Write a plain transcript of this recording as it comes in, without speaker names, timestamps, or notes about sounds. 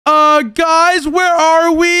Guys, where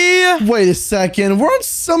are we? Wait a second. We're on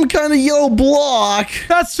some kind of yellow block.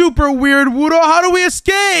 That's super weird, Wudo. How do we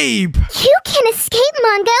escape? You can escape,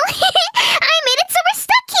 Mongo. I made it so we're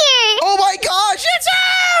stuck here. Oh my gosh, it's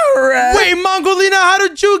her! Wait, Mongolina, how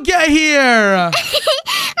did you get here?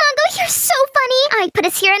 Mongo, you're so funny. I put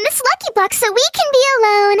us here in this lucky block so we can be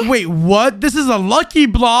alone. Wait, what? This is a lucky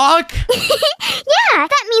block? Yeah,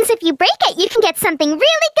 that means if you break it, you can get something really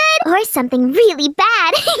good or something really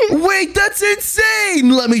bad. Wait, that's insane!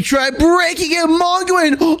 Let me try breaking it, Mongo,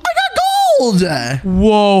 and I got gold!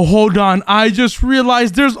 Whoa, hold on. I just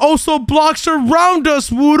realized there's also blocks around us,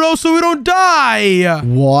 Wudo, so we don't die.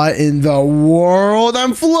 What in the world?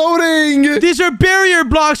 I'm floating! These are barrier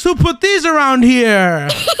blocks. Who put these around here?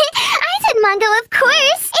 I did, Mongo, of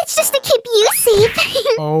course. It's just to keep you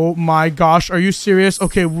safe. Oh my gosh, are you serious?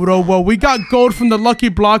 Okay, Wudo, well, we got gold from the lucky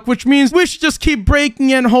block, which means we should just keep breaking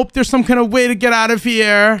it and hope there's some kind of way to get out of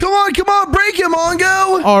here. Come on, break it,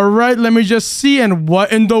 Mongo! All right, let me just see. And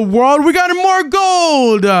what in the world? We got more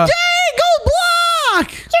gold! Yay, gold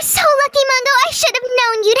block! You're so lucky, Mongo. I should have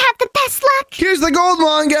known you'd have the best luck. Here's the gold,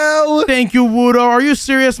 Mongo! Thank you, Wudo. Are you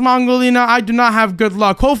serious, Mongolina? I do not have good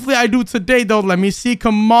luck. Hopefully, I do today, though. Let me see.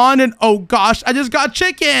 Come on. And oh gosh, I just got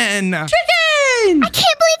chicken! Chicken! I can't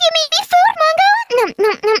believe you made me food, Mongo.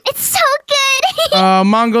 Nom. It's so good.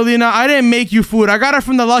 Mongolina, I didn't make you food. I got it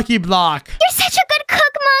from the lucky block. You're such a good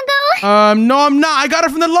cook, Mongo. No, I'm not. I got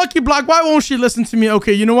it from the lucky block. Why won't she listen to me?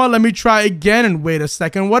 Okay, you know what? Let me try again. And wait a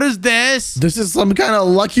second. What is this? This is some kind of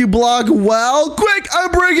lucky block. Well, quick,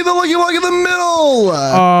 I'm breaking the lucky block in the middle.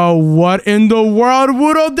 What in the world,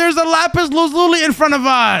 Wudo? There's a lapis lazuli in front of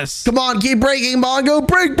us. Come on, keep breaking, Mongo.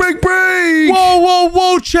 Break!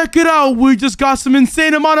 Whoa. Check it out. We just got some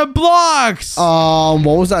insane amount of blocks.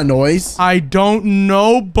 What was that noise? I don't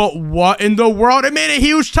know, but what in the world? It made a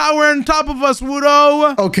huge tower on top of us,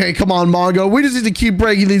 Wudo. Okay, come on, Mongo. We just need to keep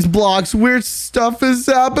breaking these blocks. Weird stuff is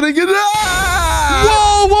happening.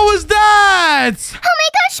 Whoa, what was that? Oh my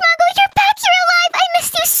gosh, Mongo, you're back. You're alive. I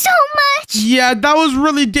missed you so much. Yeah, that was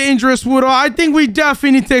really dangerous, Wudo. I think we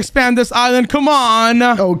definitely need to expand this island. Come on.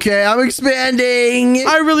 Okay, I'm expanding.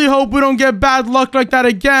 I really hope we don't get bad luck like that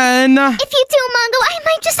again. If you do, Mongo, I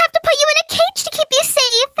might just have to put you in a cage to keep you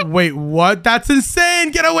safe. Wait, what? That's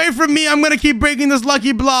insane. Get away from me. I'm gonna keep breaking this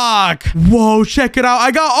lucky block. Whoa, check it out.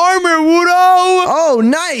 I got armor, Wudo. Oh,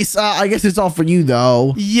 nice. I guess it's all for you,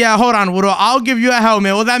 though. Yeah, hold on, Wudo. I'll give you a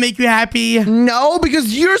helmet. Will that make you happy? No,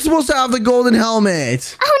 because you're supposed to have the golden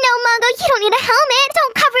helmet. Oh no, Mongo, you don't need a helmet.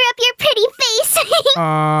 Don't cover up your pretty face.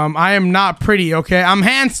 I am not pretty, okay? I'm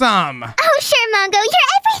handsome. Oh, sure, Mongo. You're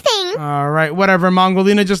everything. All right, whatever,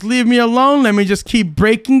 Mongolina. Just leave me alone. Let me just keep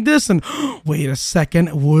breaking this. And wait a second,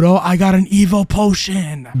 Wudo. I got an evil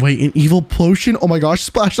potion. Wait, an evil potion? Oh my gosh,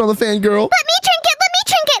 splash on the fangirl. Let me drink it.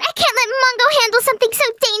 I can't let Mongo handle something so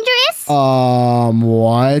dangerous.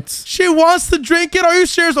 What? She wants to drink it? Are you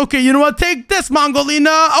serious? Okay, you know what? Take this, Mongolina.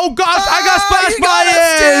 Oh gosh, I got splashed by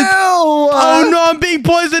it. Oh no, I'm being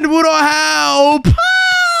poisoned, Wudo. Help.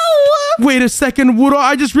 Wait a second, Wudo.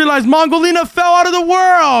 I just realized Mongolina fell out of the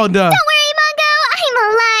world. Don't worry, Mongo. I'm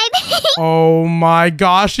alive. Oh my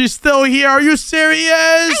gosh, she's still here. Are you serious?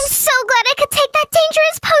 I'm so glad I could take that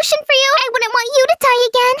dangerous potion for you. I wouldn't want you to die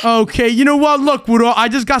again. Okay, you know what? Look, Wudo, I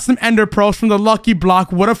just got some ender pearls from the lucky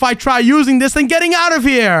block. What if I try using this and getting out of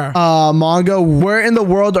here? Mongo, where in the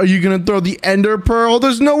world are you gonna throw the ender pearl?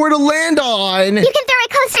 There's nowhere to land on. You can throw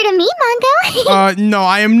it closer to me, Mongo. No,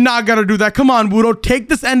 I am not gonna do that. Come on, Wudo, take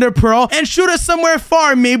this ender pearl and shoot us somewhere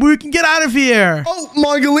far. Maybe we can get out of here. Oh,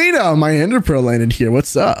 Mongolina, my ender pearl landed here.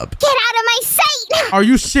 What's up? Get out of my sight. Are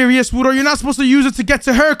you serious, Wudo? You're not supposed to use it to get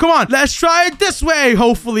to her. Come on, let's try it this way.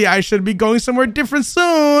 Hopefully, I should be going somewhere different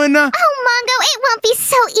soon. Oh, Mongo, it won't be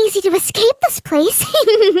so easy to escape this place.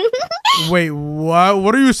 Wait, what?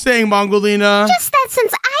 What are you saying, Mongolina? Just that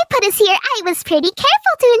since I put us here, I was pretty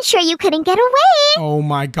careful to ensure you couldn't get away. Oh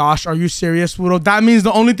my gosh, are you serious, Wudo? That means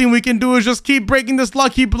the only thing we can do is just keep breaking this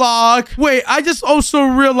lucky block. Wait, I just also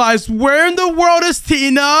realized, where in the world is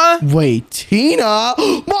Tina? Wait, Tina?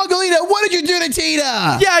 Mongolina, what did you do to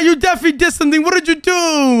Tina? Yeah, you definitely did something. What did you do?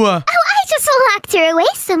 Oh, I just locked her away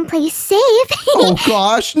someplace safe. Oh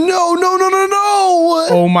gosh, no.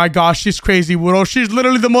 Oh my gosh, she's crazy, Wudo. She's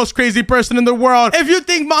literally the most crazy person in the world. If you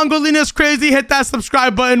think Mongolina is crazy, hit that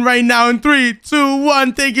subscribe button right now in 3, 2,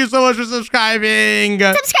 1. Thank you so much for subscribing.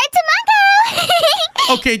 Subscribe to Mongo.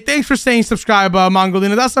 Okay, thanks for saying subscribe,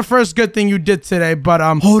 Mongolina. That's the first good thing you did today. But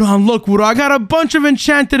hold on, look, Wudo. I got a bunch of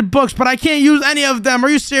enchanted books, but I can't use any of them. Are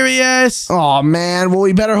you serious? Oh man, well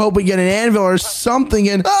we better hope we get an anvil or something.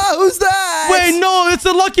 And who's that? Wait, no, it's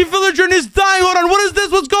a lucky villager and he's dying. Hold on, what is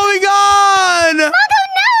this? What's going on? Mongo,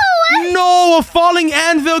 no! a falling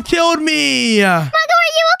anvil killed me. Mongo,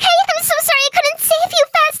 are you okay? I'm so sorry I couldn't save you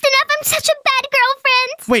fast enough. I'm such a bad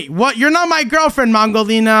girlfriend. Wait, what? You're not my girlfriend,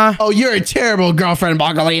 Mongolina. Oh, you're a terrible girlfriend,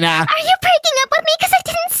 Mongolina. Are you breaking up with me because I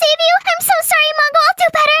didn't save you? I'm so sorry, Mongo. I'll do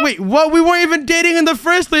better. Wait, what? We weren't even dating in the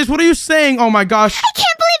first place. What are you saying? Oh my gosh. I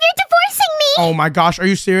can't believe you're divorcing me. Oh my gosh, are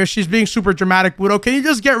you serious? She's being super dramatic, Wudo. Can you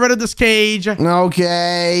just get rid of this cage?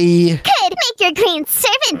 Okay. Good. Make your green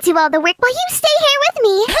servant do all the work while you stay here with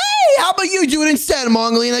me. Hey, how about you do it instead,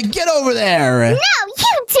 Mongolina? Get over there. No,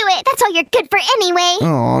 you do it. That's all you're good for anyway.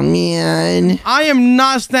 Oh, man. I am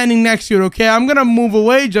not standing next to you, okay? I'm gonna move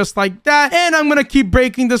away just like that, and I'm gonna keep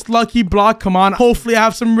breaking this lucky block. Come on. Hopefully I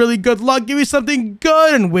have some really good luck. Give me something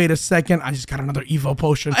good. And wait a second. I just got another Evo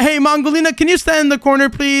potion. Hey, Mongolina, can you stand in the corner,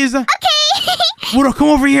 please? Okay. Wudo, come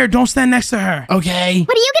over here. Don't stand next to her. Okay.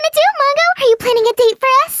 What are you gonna do, Mongo? Are you planning a date for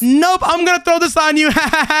us? Nope, I'm gonna throw this on you. It hurts.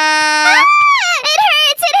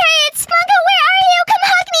 It hurts. Mongo, where are you? Come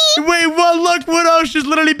hug me. Wait, what? Look, Wudo, she's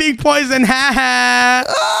literally being poisoned.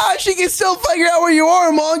 She can still figure out where you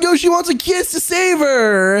are, Mongo. She wants a kiss to save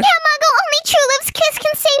her. Yeah, Mongo, only true love's kiss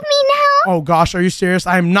can save me now. Oh gosh, are you serious?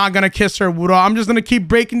 I'm not gonna kiss her, Wudo. I'm just gonna keep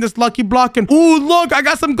breaking this lucky block. And ooh, look, I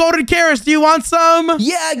got some golden carrots. Do you want some?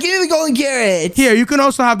 Yeah, give me the golden carrot. Here, you can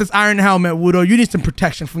also have this iron helmet, Wudo. You need some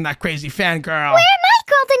protection from that crazy fangirl. Where are my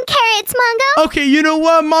golden carrots, Mongo? Okay, you know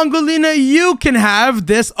what, Mongolina? You can have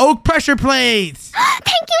this oak pressure plate.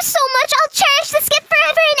 Thank you so much. I'll cherish this gift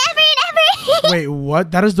forever and ever and ever. Wait,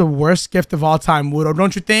 what? That is the worst gift of all time, Wudo.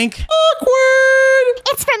 Don't you think? Awkward.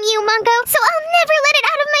 It's from you, Mongo, so I'll never let it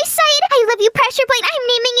out of my sight. I love you, pressure plate. I'm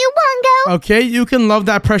naming you Mongo. Okay, you can love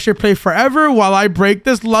that pressure plate forever while I break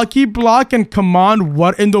this lucky block. And come on,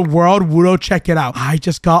 what in the world, Wudo? Check it out. I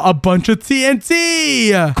just got a bunch of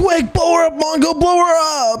TNT. Quick, blow her up, Mongo. Blow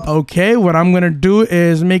her up. Okay, what I'm gonna do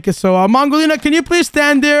is make it so, Mongolina, can you please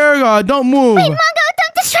stand there? Don't move. Wait, Mongo,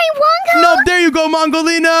 don't destroy Mongo. Nope, there you go,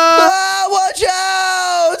 Mongolina. Ah, watch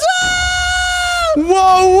out.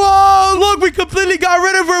 Whoa, whoa, look, we completely got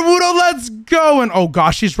rid of her, Wudo. Let's go. And oh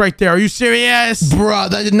gosh, she's right there. Are you serious? Bruh,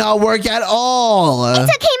 that did not work at all. It's okay,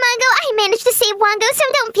 Mongo. I managed to save Wango, so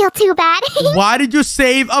don't feel too bad. Why did you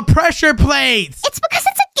save a pressure plate? It's because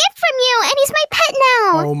it's a gift from you, and he's my pet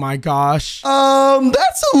now. Oh my gosh.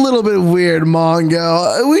 That's a little bit weird,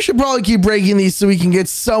 Mongo. We should probably keep breaking these so we can get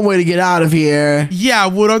some way to get out of here. Yeah,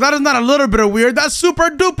 Wudo, that is not a little bit of weird. That's super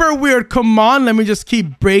duper weird. Come on, let me just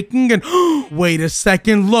keep breaking. And wait a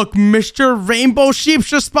second. Look, Mr. Rainbow Sheep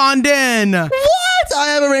just spawned in. What? I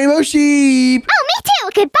have a rainbow sheep. Oh, me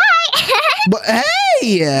too. Goodbye. But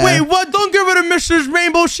hey. Wait, what? Don't get rid of Mr.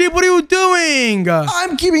 Rainbow Sheep. What are you doing?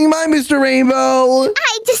 I'm keeping my Mr. Rainbow.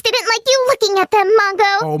 I just didn't like you looking at them,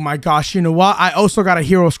 Mongo. Oh my gosh, you know what? I also got a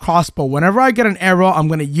hero's crossbow. Whenever I get an arrow, I'm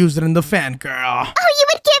gonna use it in the fangirl. Oh, you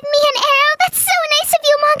would give me an arrow? That's so nice of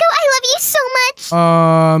you, Mongo. I love you so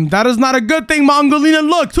much. That is not a good thing, Mongolina.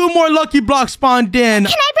 Look, 2 more lucky blocks spawned in. Can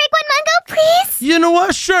I break one, Mongo, please? You know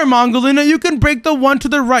what? Sure, Mongolina. You can break the one to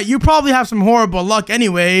the right. You probably have some horrible luck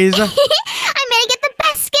anyways. I'm gonna get the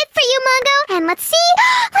best gift for you, Mongo. And let's see.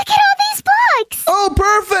 Look at all these blocks. Oh,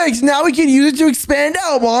 perfect. Now we can use it to expand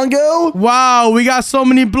out, Mongo. Wow, we got so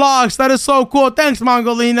many blocks. That is so cool. Thanks,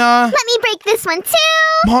 Mongolina. Let me break this one, too.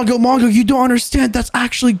 Mongo, you don't understand. That's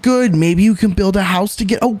actually good. Maybe you can build a house to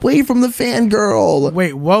get away from the fangirl.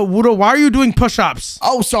 Wait, what? Wudo, why are you doing push-ups?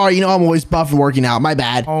 Oh, sorry. You know, I'm always buff and working out. My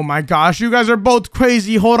bad. Oh my gosh, you guys are both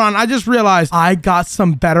crazy. Hold on, I just realized I got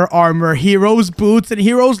some better armor. Heroes boots and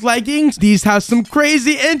heroes leggings. These have some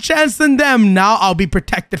crazy enchants in them. Now I'll be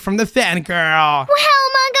protected from the fangirl. Wow,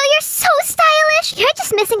 Mongo, you're so stylish. You're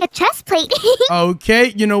just missing a chest plate.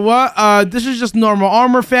 Okay, you know what? This is just normal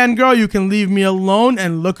armor, fangirl. You can leave me alone.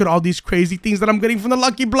 And look at all these crazy things that I'm getting from the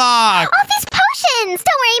lucky block. All these potions.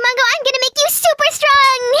 Don't worry, Mongo. I'm gonna make you super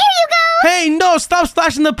strong. Here you go. Hey, no, stop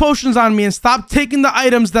splashing the potions on me and stop taking the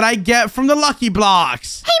items that I get from the lucky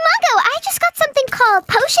blocks. Hey, Mongo, I just got something called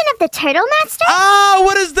Potion of the Turtle Master. Ah,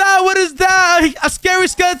 what is that? What is that? A scary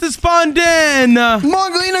skeleton spawned in.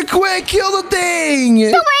 Mongolina, quick, kill the thing.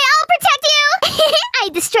 Don't worry, I'll protect you. I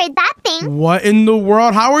destroyed that thing. What in the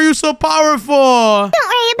world? How are you so powerful? Don't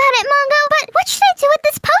worry about it, Mongo. But what should I do with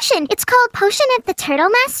this potion? It's called Potion of the Turtle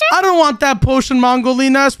Master. I don't want that potion,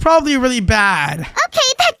 Mongolina. It's probably really bad. Okay,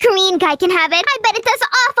 that green guy can have it. I bet it does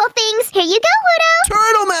awful things. Here you go, Wudo.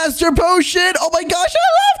 Turtle Master potion. Oh my gosh, I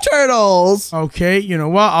love turtles. Okay, you know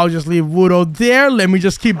what? I'll just leave Wudo there. Let me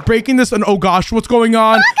just keep breaking this. And oh gosh, what's going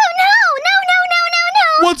on? Mongo, no.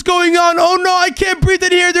 What's going on? Oh no, I can't breathe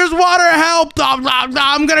in here. There's water. Help. I'm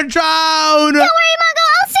gonna drown. Don't worry, Mongo.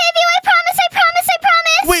 I'll save you. I promise.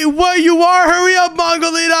 Wait, what? You are? Hurry up,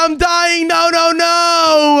 Mongolina. I'm dying. No. Hold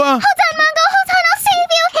on, Mongo.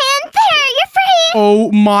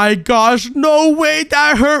 Oh my gosh. No way.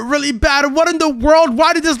 That hurt really bad. What in the world?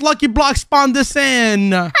 Why did this lucky block spawn this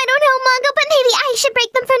in? I don't know, Mongo, but maybe I should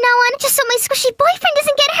break them from now on just so my squishy boyfriend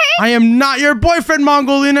doesn't get hurt. I am not your boyfriend,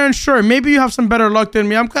 Mongolina, and sure, maybe you have some better luck than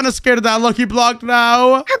me. I'm kind of scared of that lucky block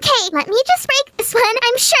now. Okay, let me just break this one.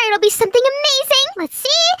 I'm sure it'll be something amazing. Let's see.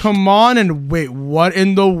 Come on, and wait, what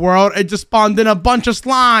in the world? It just spawned in a bunch of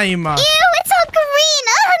slime. Ew, it's all green.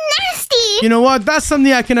 Oh, nasty. You know what? That's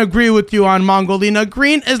something I can agree with you on, Mongolina.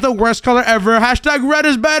 Green is the worst color ever. Hashtag red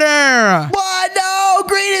is better. What? No,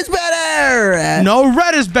 green is better. No,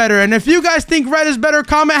 red is better. And if you guys think red is better,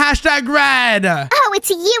 comment hashtag red. Oh, it's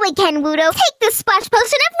you again, Wudo. Take this splash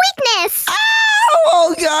potion of weakness.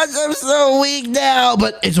 Oh gosh, I'm so weak now.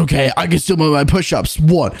 But it's okay. I can still move my push-ups.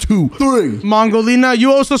 1, 2, 3. Mongolina,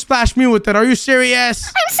 you also splashed me with it. Are you serious?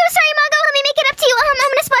 I'm so sorry, Mongo. Let me make it up to you. I'm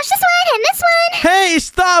gonna splash this one and this one. Hey,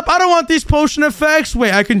 stop. I don't want these potion effects.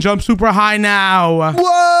 Wait, I can jump super high now.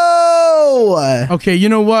 Whoa. Okay, you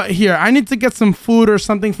know what? Here, I need to get some food or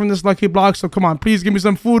something from this lucky block. So come on, please give me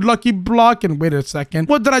some food, lucky block. And wait a second.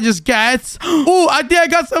 What did I just get? Oh, I think I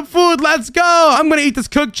got some food. Let's go. I'm going to eat this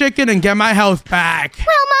cooked chicken and get my health back. Wow,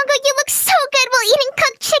 Mongo, you look so good while eating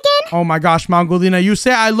cooked chicken. Oh my gosh, Mongolina, you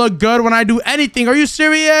say I look good when I do anything. Are you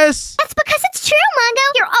serious? That's because it's true, Mongo.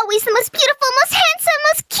 You're always the most beautiful, most handsome,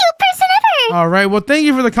 most cute person ever. All right, well, thank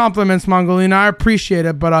you for the compliments, Mongolina. I appreciate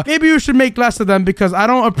it, but maybe you should make less of them because I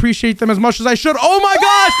don't appreciate them as much as I should. Oh my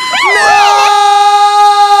gosh!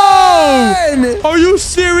 No! Are you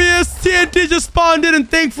serious? TNT just spawned in and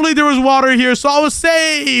thankfully there was water here, so I was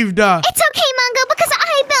saved. It's okay, Mongo, because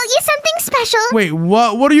I built you something special. Wait,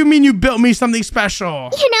 what? What do you mean you built me something special?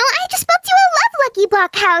 You know, I just built you a love lucky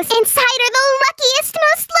block house. Inside are the luckiest,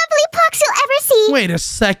 most lovely blocks you'll ever see. Wait a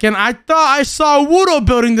second. I thought I saw Wudo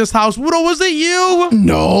building this house. Wudo, was it you?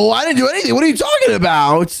 No, I didn't do anything. What are you talking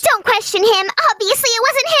about? Don't question him. Obviously, it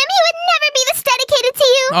wasn't him. He would never be this dedicated to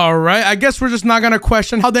you. All right, I guess we're just not going to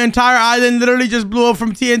question how the entire island literally just blew up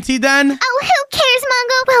from TNT then. Oh, who cares,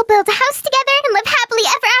 Mongo? We'll build a house together and live happily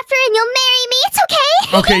ever after and you'll marry me. It's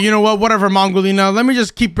okay. Okay, you know what? Whatever, Mongolina. Let me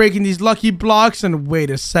just keep breaking these lucky blocks and wait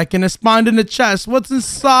a second. It spawned in the chest. What's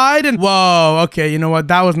inside? And whoa, okay, you know what?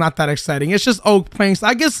 That was not that exciting. It's just oak planks.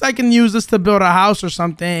 I guess I can use this to build a house or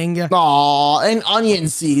something. Aw, and onion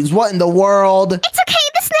seeds. What in the world? It's okay.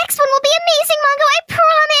 This next one will be amazing, Mongo. I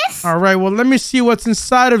promise. All right, well, let me see what's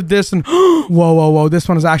inside of this. And whoa. This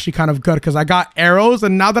one is actually kind of good because I got arrows.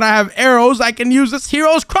 And now that I have arrows, I can use this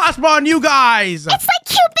hero's crossbow on you guys. It's like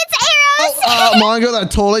Cupid's arrows. Mongo,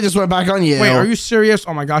 that totally just went back on you. Wait, are you serious?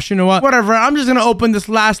 Oh my gosh, you know what? Whatever, I'm just gonna open this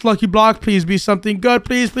last lucky block. Please be something good.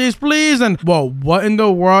 Please. And whoa, what in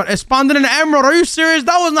the world? It spawned in an emerald. Are you serious?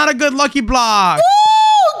 That was not a good lucky block. Woo!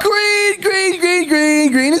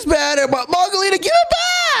 Green is better, but Mongolina, give it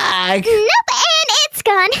back. Nope, and it's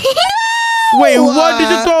gone. Wait, what? Did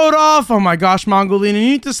you throw it off? Oh my gosh, Mongolina, you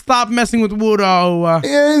need to stop messing with Wudo.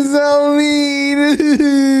 You're so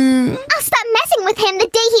mean. I'll stop messing with him the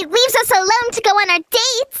day he leaves us alone to go on our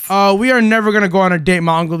dates. We are never gonna go on a date,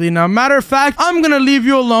 Mongolina. Matter of fact, I'm gonna leave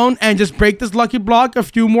you alone and just break this lucky block a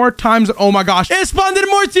few more times. Oh my gosh, it spawned in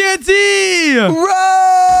more TNT!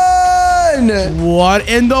 Run! What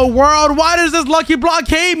in the world? Why does this lucky block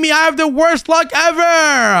hate me? I have the worst luck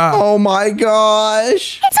ever! Oh my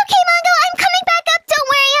gosh. It's okay, Mongo. I'm coming back up. Don't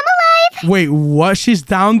worry, I'm alive. Wait, what? She's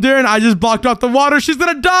down there and I just blocked off the water. She's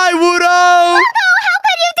gonna die, Wudo! Mongo, how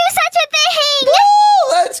could you do such a thing?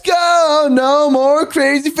 Woo, let's go. No more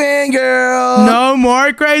crazy fangirl. No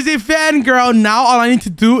more crazy fangirl. Now all I need to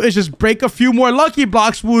do is just break a few more lucky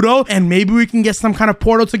blocks, Wudo, and maybe we can get some kind of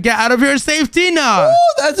portal to get out of here and save Tina.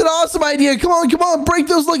 Woo, that's an awesome idea. Come on, break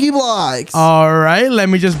those lucky blocks. All right, let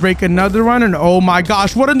me just break another one. And oh my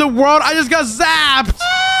gosh, what in the world? I just got zapped.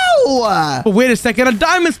 Ow! But wait a second, a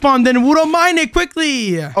diamond spawned in. Wudo, mine it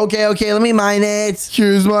quickly. Okay, let me mine it.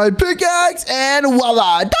 Here's my pickaxe, and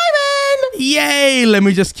voila, diamond! Yay! Let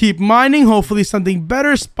me just keep mining. Hopefully something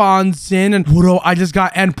better spawns in. And Wudo, I just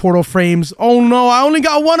got end portal frames. Oh no, I only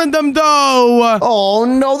got one of them though. Oh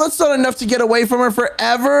no, that's not enough to get away from her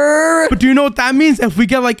forever. But do you know what that means? If we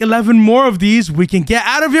get like 11 more of these, we can get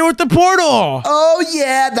out of here with the portal. Oh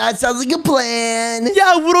yeah, that sounds like a plan.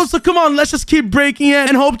 Yeah, Wudo, so come on, let's just keep breaking it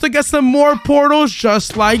and hope to get some more portals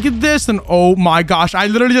just like this. And oh my gosh, I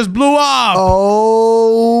literally just blew up.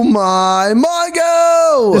 Oh my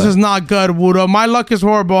Mongo! This is not good, Wudo. My luck is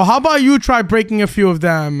horrible. How about you try breaking a few of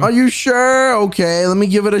them? Are you sure? Okay, let me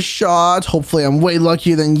give it a shot. Hopefully, I'm way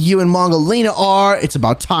luckier than you and Mongolina are. It's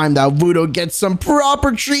about time that Wudo gets some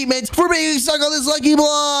proper treatment for being stuck on this lucky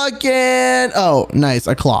block. And oh, nice,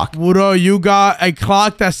 a clock. Wudo, you got a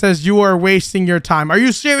clock that says you are wasting your time. Are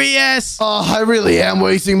you serious? Oh, I really am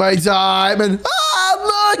wasting my time. And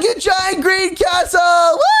look, a giant green castle.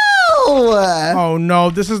 Woo! Oh no,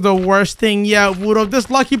 this is the worst thing yet, Wudo. This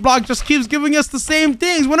lucky block just keeps giving us the same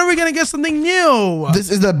things. When are we gonna get something new? This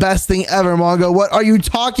is the best thing ever, Mongo. What are you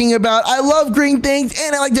talking about? I love green things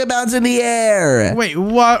and I like to bounce in the air. Wait,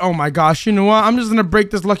 what? Oh my gosh, you know what? I'm just gonna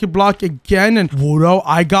break this lucky block again. And Wudo,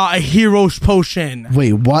 I got a hero's potion.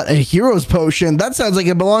 Wait, what? A hero's potion? That sounds like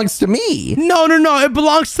it belongs to me. No, it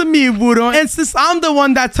belongs to me, Wudo. And since I'm the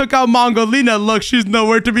one that took out Mongolina, look, she's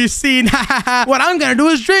nowhere to be seen. What I'm gonna do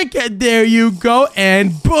is drink it. There you go.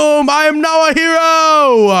 And boom, I am now a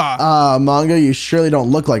hero. Mongo, you surely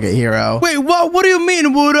don't look like a hero. Wait, what? What do you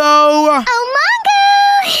mean, Wudo? Oh,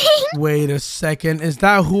 Mongo! Wait a second. Is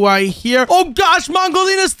that who I hear? Oh gosh,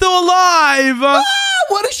 Mongolina's still alive.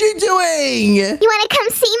 What is she doing? You want to come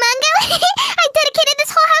see, Mongo? I dedicated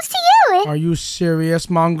this whole house to you. Are you serious,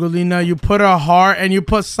 Mongolina? You put a heart and you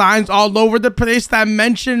put signs all over the place that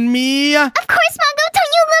mention me? Of course, Mongo.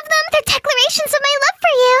 Don't you love them? They're declarations of my love for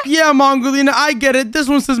you. Yeah, Mongolina, I get it. This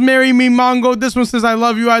one says marry me, Mongo. This one says I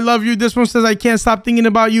love you, I love you. This one says I can't stop thinking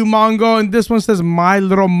about you, Mongo. And this one says my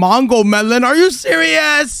little Mongo melon. Are you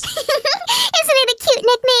serious? Isn't it a cute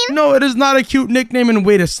nickname? No, it is not a cute nickname. And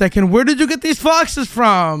wait a second. Where did you get these foxes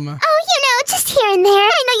from? Oh, just here and there.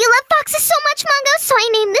 I know you love foxes so much, Mongo, so I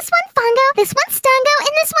named this one Fongo, this one's Stongo,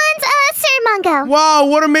 and this one's Sir Mongo. Wow,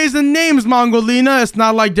 what amazing names, Mongolina. It's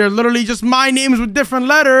not like they're literally just my names with different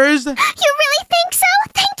letters. You really think so?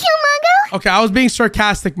 Thank you, Mongo. Okay, I was being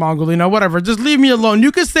sarcastic, Mongolina. Whatever, just leave me alone.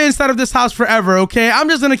 You can stay inside of this house forever, okay? I'm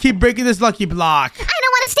just gonna keep breaking this lucky block. I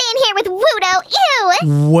don't want to stay in here with Wudo.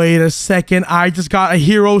 Ew. Wait a second. I just got a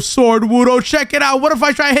hero sword, Wudo. Check it out. What if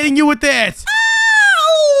I try hitting you with it?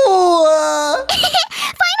 Finally,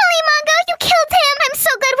 Mongo, you killed him. I'm so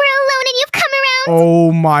glad we're alone and you've come around.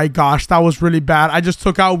 Oh my gosh, that was really bad. I just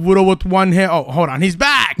took out Wudo with one hit. Oh, hold on. He's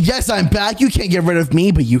back. Yes, I'm back. You can't get rid of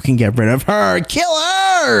me, but you can get rid of her. Kill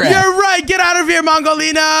her. You're right. Get out of here,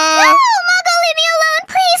 Mongolina. No, Mongo, leave me alone.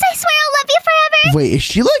 Please, I swear I'll love you forever. Wait, is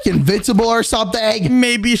she like invincible or something?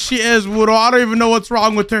 Maybe she is, Wudo. I don't even know what's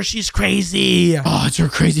wrong with her. She's crazy. Oh, it's her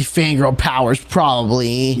crazy fangirl powers,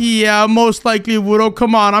 probably. Yeah, most likely, Wudo.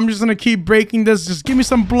 Come on. I'm just going to keep breaking this. Just give me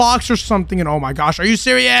some blocks or something. And oh my gosh, are you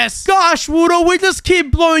serious? Gosh, Wudo, we just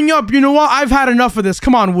keep blowing up. You know what? I've had enough of this.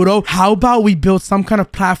 Come on, Wudo. How about we build some kind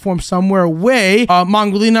of platform somewhere away?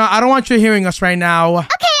 Mongolina, I don't want you hearing us right now. Okay,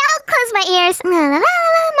 I'll close my ears. Mongo.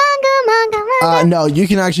 No, you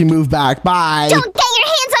can actually move back. Bye. Don't get your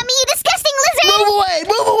hands on me, you disgusting lizard. Move away.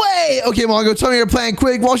 Move away. Okay, Mongo, tell me your plan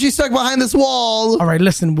quick while she's stuck behind this wall. All right,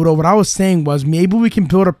 listen, Wudo, what I was saying was maybe we can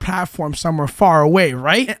build a platform somewhere far away,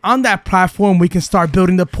 right? And on that platform, we can start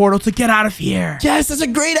building the portal to get out of here. Yes, that's a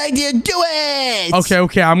great idea. Do it.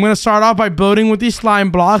 Okay. I'm going to start off by building with these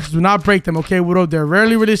slime blocks. Do not break them, okay, Wudo? They're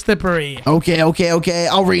really slippery. Okay.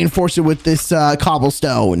 I'll reinforce it with this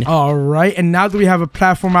cobblestone. All right, and now that we have a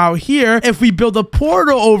platform out here, if we build a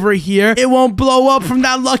portal over here, it won't blow up from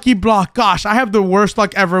that lucky block. Gosh, I have the worst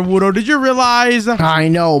luck ever, Wudo. Did you realize? I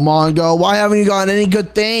know, Mongo. Why haven't you gotten any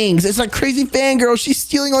good things? It's like crazy fangirl. She's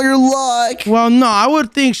stealing all your luck. Well, no, I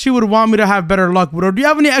would think she would want me to have better luck, Wudo. Do you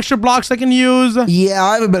have any extra blocks I can use? Yeah,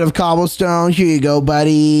 I have a bit of cobblestone. Here you go,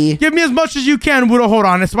 buddy. Give me as much as you can, Wudo. Hold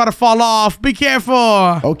on, it's about to fall off. Be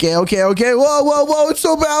careful. Okay. Whoa. It's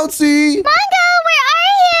so bouncy. Mongo, where are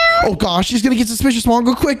you? Oh, gosh. She's going to get suspicious,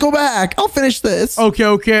 Mongo. Quick, go back. I'll finish this. Okay.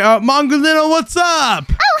 Mongolina, what's up?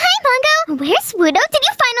 Oh, hi, Mongo. Where's Wudo? Did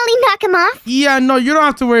you finally knock him off? Yeah, no, you don't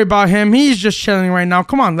have to worry about him. He's just chilling right now.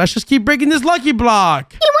 Come on, let's just keep breaking this lucky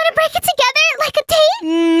block. You want to break it together? Like a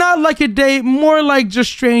date? Not like a date, more like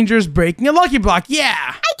just strangers breaking a lucky block. Yeah.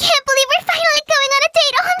 I can't believe we're finally going on a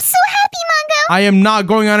date. Oh, I'm so happy, Mongo. I am not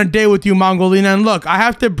going on a date with you, Mongolina. And look, I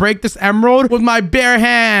have to break this emerald with my bare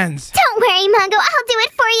hands. Don't worry, Mongo. I'll do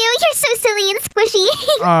it for you. You're so silly and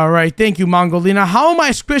squishy. All right, thank you, Mongolina. How am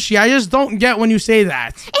I squishy? I just don't get when you say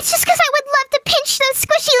that. It's just because I would love to pinch those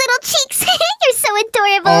squishy little cheeks. You're so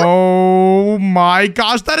adorable. Oh my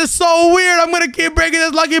gosh, that is so weird. I'm gonna keep breaking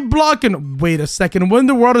this lucky block. And wait a second, what in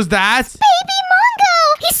the world is that? Baby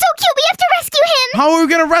Mongo. He's so cute. We have to rescue him. How are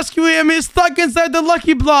we gonna rescue him? He's stuck inside the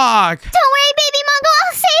lucky block. Don't worry, baby Mongo.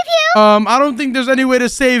 I'll save you? I don't think there's any way to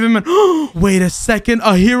save him. Wait a second.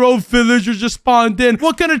 A hero villager just spawned in.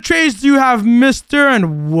 What kind of trades do you have, mister?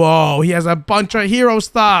 And whoa, he has a bunch of hero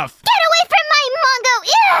stuff. Get away from my Mongo!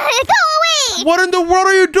 Ugh, go away! What in the world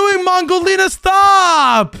are you doing, Mongolina?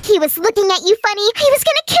 Stop! He was looking at you funny. He was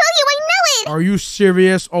gonna kill you, I know it! Are you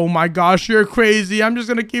serious? Oh my gosh, you're crazy. I'm just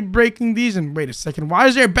gonna keep breaking these. And wait a second, why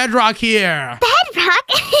is there bedrock here? Bedrock?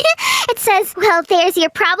 It says, well, there's your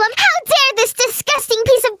problem. How dare this disgusting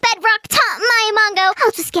piece of bedrock taunt my Mongo?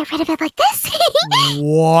 I'll just get rid of it like this.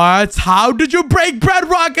 What? How did you break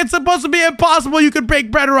bedrock? It's supposed to be impossible you could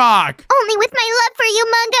break bedrock. Only with my love for you,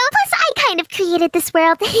 Mongo. Plus, I kind of created this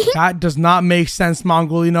world. That does not make sense,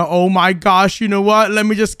 Mongolina. Oh my gosh, you know what? Let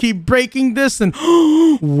me just keep breaking this and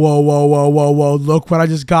whoa. Look what I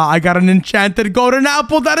just got. I got an enchanted golden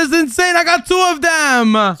apple. That is insane. I got 2 of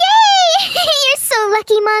them. Yay! You're so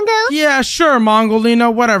lucky, Mongo. Yeah, sure,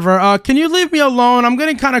 Mongolina. Whatever. Can you leave me alone? I'm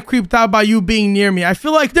getting kind of creeped out by you being near me. I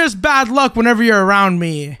feel like there's bad luck whenever you're around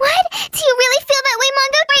me. What? Do you really feel that way,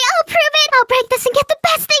 Mongo? Great, I'll prove it. I'll break this and get the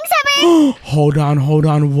best things ever. Hold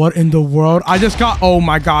on. What in the world? I just got... Oh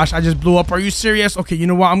my gosh, I just blew up. Are you serious? Okay, you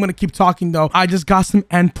know what? I'm going to keep talking though. I just got some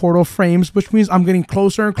end portal frames, which means I'm getting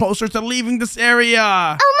closer and closer to leaving this area.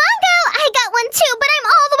 Oh, Mongo, I got one too, but I'm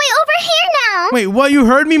all the way over here now. Wait, what? You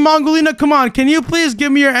heard me, Mongolina? Come on. Can you please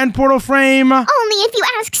give me your end portal frame? Only if you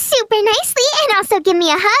ask super nicely and also give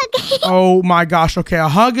me a hug. Oh my gosh. Okay, a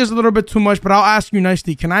hug is a little bit too much, but I'll ask you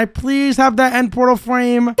nicely. Can I please have that end portal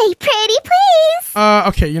frame? Say pretty, please.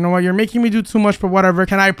 Okay, you know what? You're making me do too much, but whatever.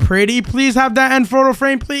 Can I pretty please have that end portal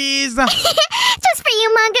frame, please? Just for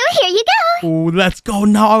you, Mongo. Here you go. Oh, let's go.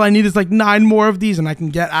 Now all I need is like 9 more of these and I can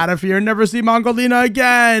get out of here and never see Mongolina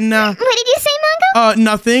again. What did you say, Mongo?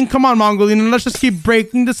 Nothing. Come on, Mongolina. Let's just keep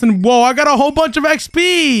breaking this and whoa, I got a whole bunch of XP.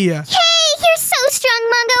 Hey, you're so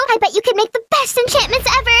strong, Mongo. I bet you could make the best enchantments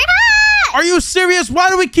ever. Ah! Are you serious? Why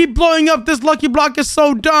do we keep blowing up? This lucky block is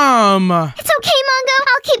so dumb. It's okay, Mongo.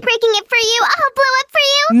 I'll keep breaking it for you. I'll blow up for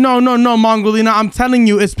you. No, Mongolina. I'm telling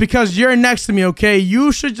you, it's because you're next to me, okay?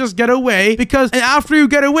 You should just get away and after you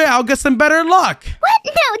get away, I'll get some better luck. What?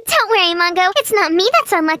 No, don't worry, Mongo. It's not me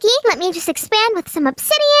that's unlucky. Let me just expand with some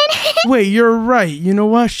obsidian. Wait, you're right. You know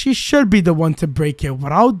what? She should be the one to break it.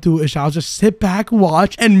 What I'll do is I'll just sit back,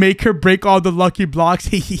 watch, and make her break all the lucky blocks.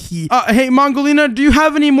 Hey, Mongolina, do you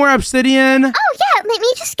have any more obsidian? Oh, yeah. Let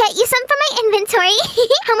me just get you some from my inventory.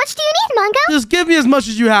 How much do you need, Mongo? Just give me as much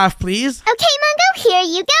as you have, please. Okay, Mongo. Here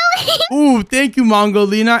you go. Ooh, thank you,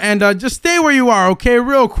 Mongolina. And just stay where you are, okay?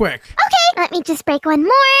 Real quick. Okay, let me just break one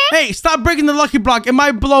more. Hey, stop breaking the lucky block. It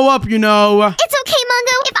might blow up, you know. It's okay,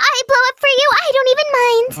 Mongo. If I blow up for you, I don't even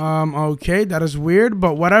mind. Okay, that is weird,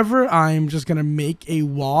 but whatever. I'm just gonna make a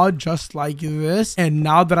wall just like this. And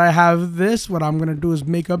now that I have this, what I'm gonna do is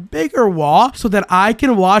make a bigger wall so that I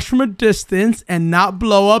can watch from a distance and not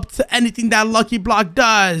blow up to anything that lucky block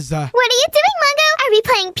does. What are you doing, Mongo? Are we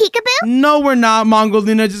playing peekaboo? No, we're not,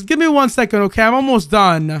 Mongolina. Just give me 1 second, okay? I'm almost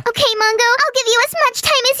done. Okay, Mongo. I'll give you as much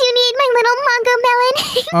time as you need, my little Mongo melon.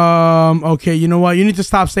 Okay, you know what? You need to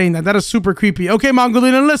stop saying that. That is super creepy. Okay,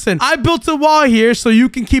 Mongolina, listen. I built a wall here so you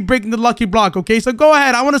can keep breaking the lucky block, okay? So go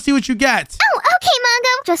ahead. I want to see what you get. Oh, okay,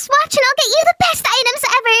 Mongo. Just watch and I'll get you the best items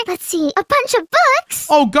ever. Let's see. A bunch of books.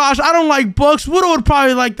 Oh, gosh. I don't like books. Wudo would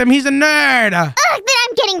probably like them. He's a nerd. Ugh, then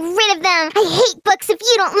I'm getting rid of them. I hate books if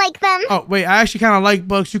you don't like them. Oh, wait. I actually kind of like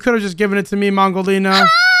books. You could have just given it to me, Mongolina.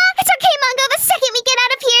 It's okay, Mongo. The second we get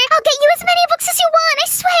out of here, I'll get you as many books as you want. I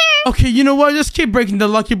swear. Okay, you know what? Just keep breaking the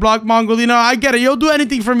lucky block, Mongolina. I get it. You'll do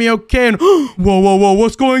anything for me, okay? And whoa.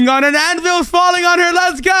 What's going on? An anvil's falling on her.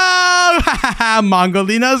 Let's go.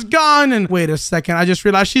 Mongolina's gone. And wait a second. I just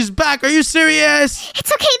realized she's back. Are you serious?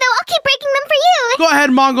 It's okay, though. I'll keep breaking them for you. Go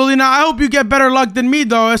ahead, Mongolina. I hope you get better luck than me,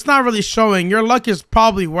 though. It's not really showing. Your luck is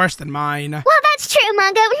probably worse than mine. Well, that's true,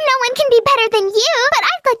 Mongo. No one can be better than you. But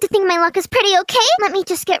I'd like to think my luck is pretty okay. Let me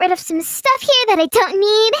just get rid of some stuff here that I don't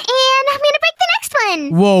need. And I'm gonna break the next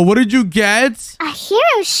one. Whoa, what did you get? A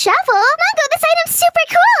hero shovel? Mongo, this item's super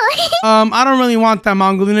cool. I don't really want that,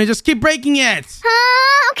 Mongolina. Just keep breaking it.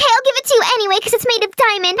 Okay, I'll give it to you anyway because it's made of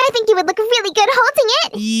diamond. I think you would look really good holding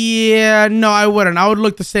it. Yeah, no, I wouldn't. I would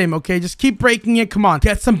look the same, okay? Just keep breaking it. Come on.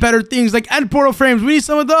 Get some better things like end portal frames. We need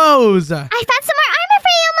some of those. I found some more armor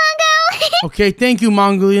for you, Mongo. Okay, thank you,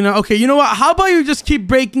 Mongolina. Okay, you know what? How about you just keep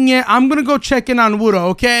breaking it? I'm gonna go check in on Wudo,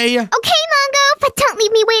 okay? Okay, Mongo. but don't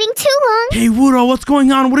leave me waiting too long. Hey, Wudo, what's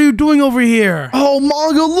going on? What are you doing over here? Oh,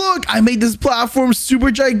 Mongo, look, I made this platform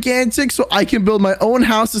super gigantic so I can build my own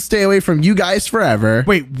house to stay away from you guys forever.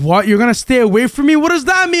 Wait, what? You're gonna stay away from me? What does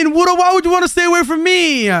that mean, Wudo? Why would you want to stay away from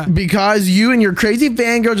me? Because you and your crazy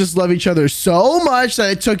fangirl just love each other so much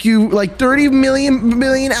that it took you like 30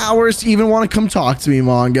 million hours to even want to come talk to me,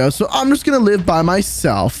 Mongo. So I'm just gonna live by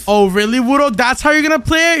myself. Oh, really, Wudo? That's how you're gonna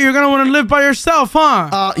play it? You're gonna want to live by yourself,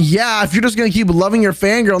 huh? Yeah, if you're just gonna keep loving your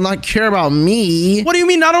fangirl and not care about me. What do you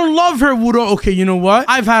mean I don't love her, Wudo? Okay, you know what?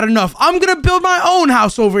 I've had enough. I'm gonna build my own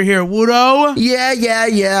house over here, Wudo.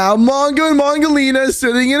 Yeah. Mongo and Mongolina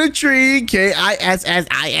sitting in a tree. Kissing.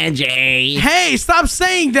 Hey, stop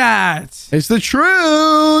saying that. It's the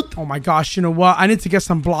truth. Oh my gosh, you know what? I need to get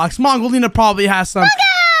some blocks. Mongolina probably has some.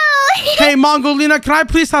 Mongo! Hey, Mongolina, can I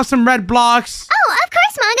please have some red blocks? Oh, of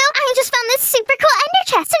course, Mongo. I just found this super cool ender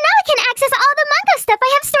chest, so now I can access all the Mongo stuff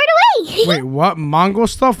I have stored away. Wait, what? Mongo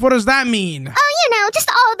stuff? What does that mean? Oh, you know, just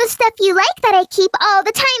all the stuff you like that I keep all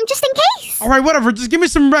the time, just in case. All right, whatever. Just give me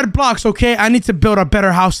some red blocks, okay? I need to build a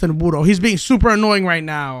better house than Wudo. He's being super annoying right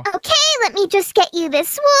now. Okay, let me just get you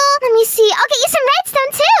this wool. Let me see. I'll get you some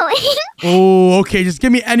redstone, too. Oh, okay. Just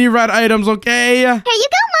give me any red items, okay? Here you go,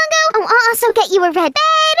 Mongo. Oh, I'll also get you a red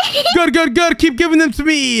bed. Good. Keep giving them to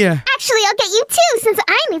me. Actually, I'll get you two since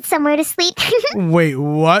I need somewhere to sleep. Wait,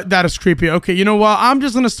 what? That is creepy. Okay, you know what? I'm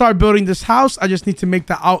just gonna start building this house. I just need to make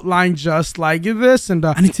the outline just like this, and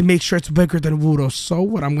I need to make sure it's bigger than Wudo. So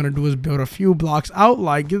what I'm gonna do is build a few blocks out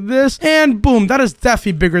like this, and boom, that is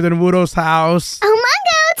definitely bigger than Wudo's house. Oh,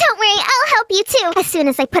 Mongo, don't worry, I'll help you too. As soon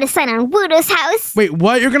as I put a sign on Wudo's house. Wait,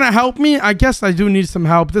 what? You're gonna help me? I guess I do need some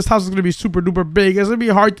help. This house is gonna be super duper big. It's gonna be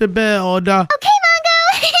hard to build. Okay, Mongo.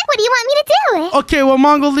 What do you want me to do? Okay, well,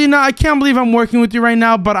 Mongolina, I can't believe I'm working with you right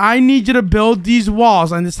now, but I need you to build these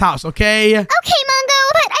walls on this house, okay? Okay, Mongo,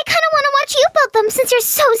 but I kind of want to watch you build them since you're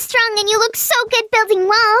so strong and you look so good building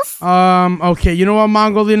walls. Okay, you know what,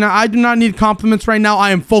 Mongolina? I do not need compliments right now.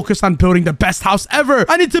 I am focused on building the best house ever.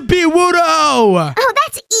 I need to beat Wudo. Oh,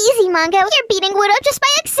 that's easy, Mongo. You're beating Wudo just by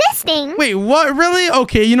existing. Wait, what? Really?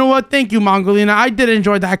 Okay, you know what? Thank you, Mongolina. I did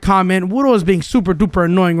enjoy that comment. Wudo is being super duper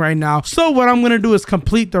annoying right now. So what I'm gonna do is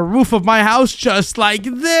complete the roof of my house just like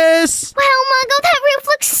this. Wow, Mongo, that roof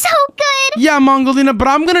looks so good. Yeah, Mongolina, but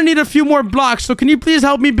I'm gonna need a few more blocks. So can you please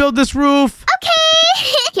help me build this roof? Okay.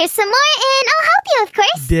 Here's some more, and I'll help you, of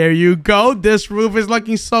course. There you go. This roof is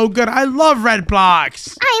looking so good. I love red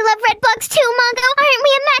blocks. I love red blocks too, Mongo. Aren't we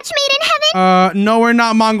a match made in heaven? No, we're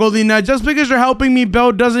not, Mongolina. Just because you're helping me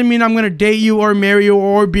build doesn't mean I'm gonna date you or marry you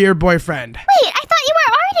or be your boyfriend. Wait, I thought you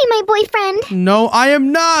were already my boyfriend. No, I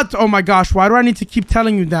am not. Oh my gosh, why do I need to keep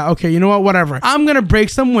telling you that? Okay, you know what? Whatever. I'm gonna break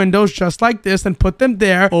some windows just like this and put them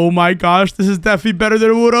there. Oh my gosh, this is definitely better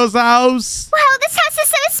than Wudo's house. Wow, this house is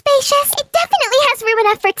so spacious. It definitely has room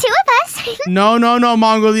enough for two of us. No,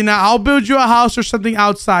 Mongolina. I'll build you a house or something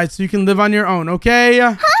outside so you can live on your own, okay?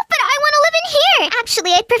 Huh? But I want to live in here.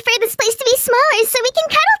 Actually, I'd prefer this place to be smaller so we can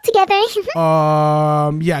cuddle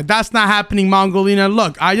together. Yeah, that's not happening, Mongolina.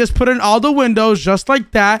 Look, I just put in all the windows just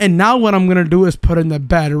like that. And now what I'm gonna do is put in the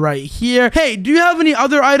bed right here. Hey, do you have any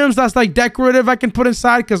other items that's like decorative I can put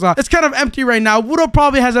inside? Because it's kind of empty right now. Wudo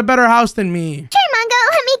probably has a better house than me. Sure, Mongo.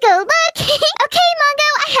 Let me go look. Okay, Mongo,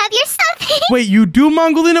 I have your stuff. Wait, you do,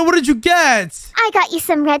 Mongolina? What did you get? I got you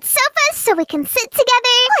some red sofas so we can sit together.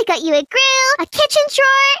 I got you a grill, a kitchen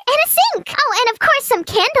drawer, and a sink. Oh, and of course some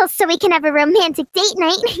candles so we can have a romantic date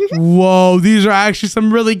night. Whoa, these are actually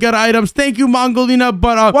some really good items. Thank you, Mongolina.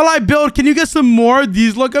 But while I build, can you get some more?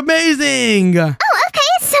 These look amazing. Oh, okay.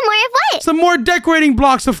 Some more of what? Some more decorating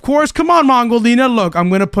blocks, of course. Come on, Mongolina. Look, I'm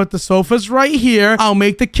going to put the sofas right here. I'll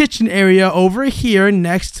make the kitchen area over here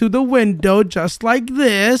next to the window, just like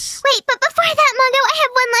this. Wait, but before that, Mongo, I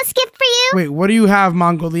have one last gift for you. Wait, what do you have,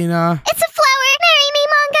 Mongolina? It's a flower. Marry me,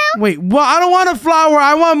 Mongo. Wait, well, I don't want a flower.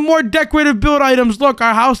 I want more decorative build items. Look,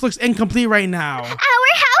 our house looks incomplete right now. Our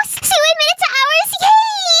house? So you admit it to ours?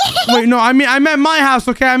 Yay! Wait, no, I meant my house,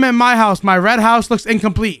 okay? I meant my house. My red house looks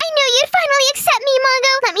incomplete. I knew you'd finally accept me, Mongo.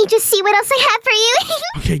 Let me just see what else I have for you.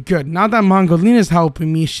 Okay, good. Now that Mongolina's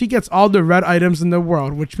helping me, she gets all the red items in the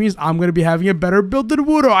world, which means I'm going to be having a better build than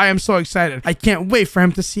Wudo. I am so excited. I can't wait for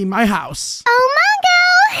him to see my house. Oh, Mongo!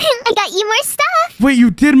 I got you more stuff. Wait, you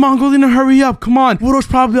did, Mongolina? Hurry up. Come on. Wudo's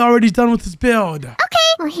probably already done with his build. Okay,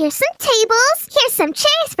 well, here's some tables. Here's some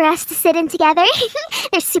chairs for us to sit in together.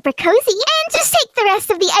 They're super cozy. And just take the rest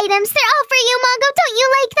of the items. They're all for you, Mongo. Don't you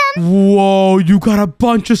like them? Whoa, you got a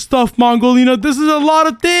bunch of stuff, Mongolina. This is a lot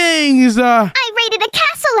of things. I raided a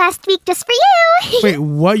castle last week just for you. Wait,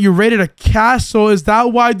 what? You raided a castle? Is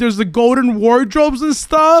that why there's the golden wardrobes and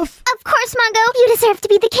stuff? Of Of course, Mongo. You deserve to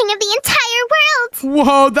be the king of the entire world.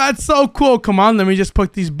 Whoa, that's so cool. Come on, let me just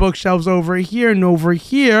put these bookshelves over here and over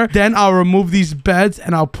here. Then I'll remove these beds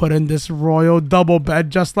and I'll put in this royal double bed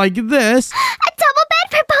just like this. A double bed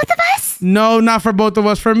for both of us? No, not for both of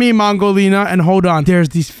us. For me, Mongolina. And hold on. There's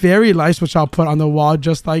these fairy lights, which I'll put on the wall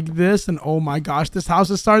just like this. And oh my gosh, this house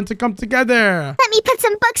is starting to come together. Let me put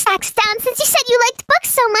some book stacks down since you said you liked books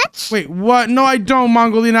so much. Wait, what? No, I don't,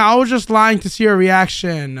 Mongolina. I was just lying to see your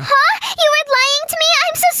reaction. Huh? You were lying to me?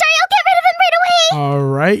 I'm so sorry. I'll get rid of him right away. All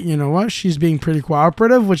right. You know what? She's being pretty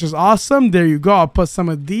cooperative, which is awesome. There you go. I'll put some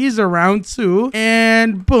of these around too.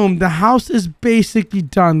 And boom, the house is basically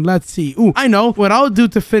done. Let's see. Ooh, I know. What I'll do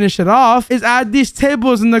to finish it off is add these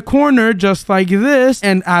tables in the corner just like this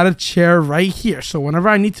and add a chair right here. So whenever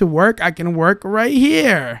I need to work, I can work right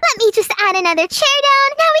here. Let me just add another chair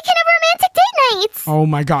down. Now we can have romantic date nights. Oh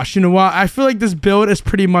my gosh. You know what? I feel like this build is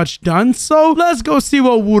pretty much done. So let's go see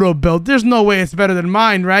what Wudo built. There's no way it's better than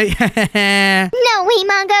mine, right? No way,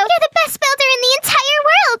 Mongo. You're the best builder in the entire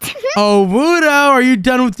world. Oh, Wudo, are you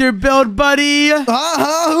done with your build, buddy?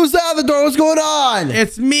 Who's at the door? What's going on?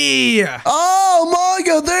 It's me. Oh,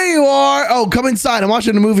 Mongo, there you are. Oh, come inside. I'm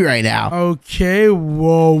watching a movie right now. Okay,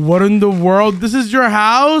 whoa, what in the world? This is your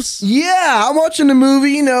house? Yeah, I'm watching a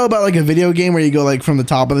movie, you know, about like a video game where you go like from the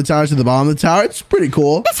top of the tower to the bottom of the tower. It's pretty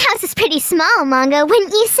cool. This house is pretty small, Mongo,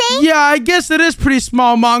 wouldn't you say? Yeah, I guess it is pretty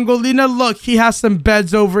small, Mongolina. Look, he has some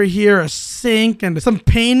beds over here, a sink, and some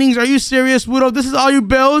paintings. Are you serious, Wudo? This is all you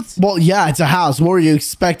built? Well, yeah, it's a house. What were you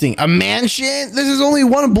expecting? A mansion? This is only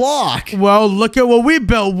one block. Well, look at what we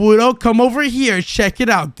built, Wudo. Come over here. Check it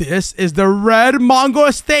out. This is the Red Mongo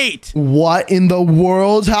Estate. What in the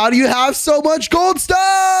world? How do you have so much gold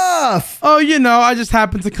stuff? Oh, you know, I just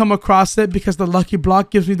happened to come across it because the lucky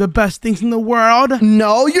block gives me the best things in the world.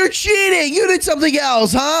 No, you're cheating. You did something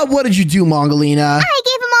else, huh? What did you do, Mongolina? I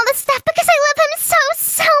gave him all this stuff because I love him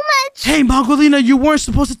so much. Hey, Mongolina, you weren't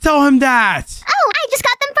supposed to tell him that. Oh, I just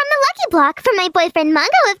got them from the Lucky Block from my boyfriend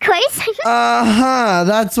Mongo, of course.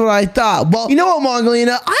 That's what I thought. Well, you know what,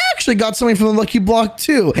 Mongolina? I actually got something from the Lucky Block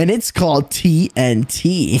too, and it's called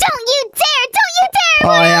TNT. Don't you dare! Don't you dare!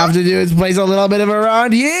 All I have to do is place a little bit of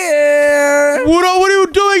around here. Wudo, what are you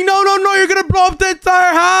doing? No, you're gonna blow up the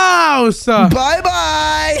entire house.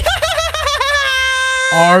 Bye-bye.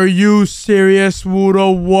 Are you serious,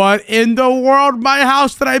 Wudo? What in the world? My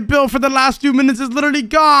house that I built for the last few minutes is literally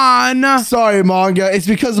gone. Sorry, Mongo. It's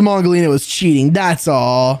because Mongolina was cheating. That's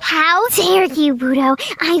all. How dare you, Wudo?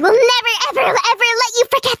 I will never, ever let you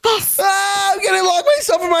forget this. I'm gonna lock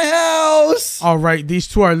myself in my house. All right, these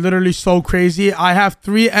two are literally so crazy. I have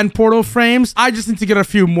 3 end portal frames. I just need to get a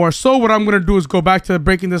few more. So what I'm gonna do is go back to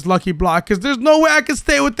breaking this lucky block because there's no way I can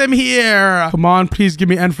stay with them here. Come on, please give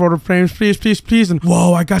me end portal frames. Please. And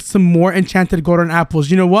whoa, I got some more enchanted golden apples.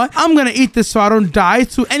 You know what? I'm gonna eat this so I don't die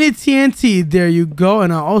to any TNT. There you go.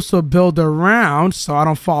 And I'll also build around so I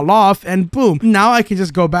don't fall off. And boom. Now I can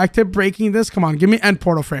just go back to breaking this. Come on, give me end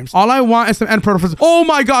portal frames. All I want is some end portal frames. Oh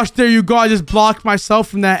my gosh, there you go. I just blocked myself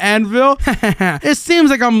from that anvil. It seems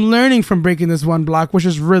like I'm learning from breaking this one block, which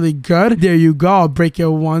is really good. There you go. I'll break it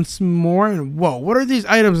once more. And whoa, what are these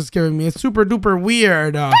items it's giving me? It's super duper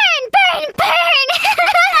weird. Burn!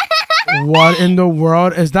 What in the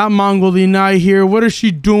world? Is that Mongolina here? What is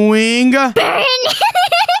she doing? Burn! I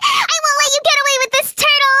won't let you get away with this,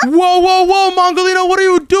 turtle! Whoa, Mongolina, what are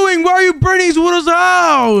you doing? Why are you burning Wudo's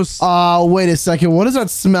house? Wait a second. What is that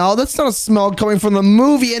smell? That's not a smell coming from the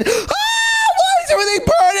movie. And why is everything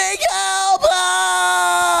burning? Help!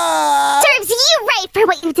 Serves you right for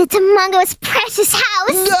what you did to Mongo's precious house.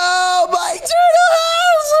 No, my turtle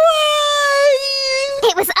house!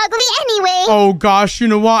 It was ugly anyway. Oh gosh, you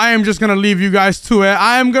know what? I am just gonna leave you guys to it.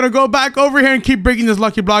 I am gonna go back over here and keep breaking this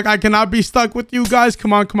lucky block. I cannot be stuck with you guys.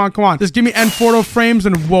 Come on. Just give me end portal frames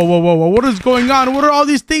and whoa. What is going on? What are all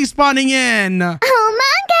these things spawning in? Oh,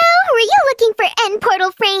 Mongo, were you looking for end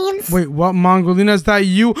portal frames? Wait, what, Mongolina? Is that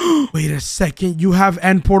you? Wait a second. You have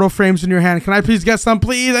end portal frames in your hand. Can I please get some,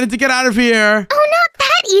 please? I need to get out of here. Oh, not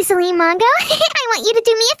that easily, Mongo. I want you to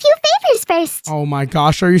do me a few favors first. Oh my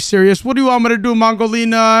gosh, are you serious? What do you want me to do,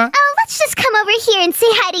 Mongolina? Oh, let's just come over here and say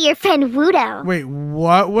hi to your friend Wudo. Wait,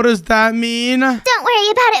 what? What does that mean? Don't worry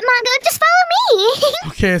about it, Mongo. Just follow me.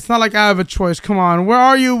 Okay, it's not like I have a choice. Come on. Where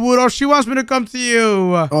are you, Wudo? She wants me to come to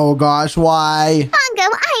you. Oh gosh, why? Mongo, Mongo,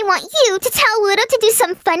 I want you to tell Wudo to do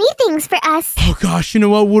some funny things for us. Oh gosh, you know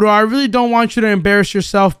what, Wudo? I really don't want you to embarrass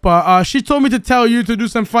yourself, but she told me to tell you to do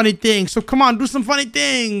some funny things. So come on, do some funny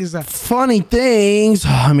things. Funny things?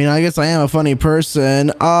 I mean, I guess I am a funny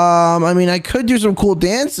person. I mean, I could do some cool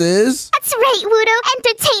dances. That's right, Wudo.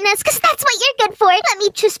 Entertain us, because that's what you're good for. Let me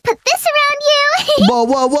just put this around you. Whoa,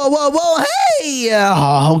 whoa, whoa, whoa, whoa, hey!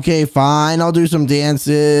 Okay, fine. I'll do some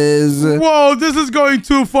dances. Whoa, this is going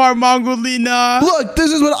too far, Mongolina. Look,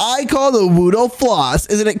 this is what I call the Wudo floss.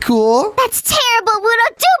 Isn't it cool? That's terrible, Wudo.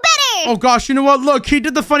 Do better. Oh gosh, you know what? Look, he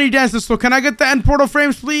did the funny dances, so can I get the end portal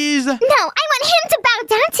frames, please? No, I want him to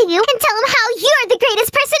bow down to you and tell him how you're the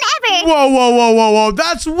greatest person ever. Whoa, whoa, whoa, whoa, whoa.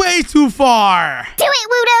 That's way too far. Do it,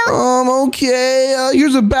 Wudo. Okay.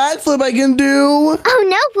 Here's a backflip I can do. Oh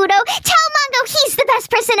no, Wudo. Tell Mongo he's the best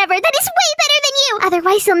person ever. That is way better than you.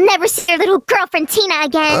 Otherwise, he'll never see your little girlfriend Tina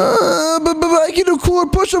again. But I can do cooler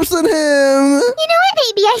push-ups than him. You know what?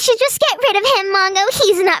 Maybe I should just get rid of him, Mongo.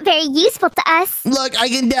 He's not very useful to us. Look, I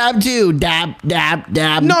can dab too. Dab, dab,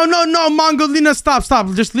 dab. No, Mongolina, stop.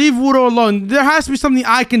 Just leave Wudo alone. There has to be something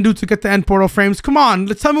I can do to get the end portal frames. Come on,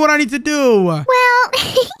 let's tell me what I need to do. Well,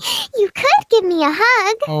 you could give me a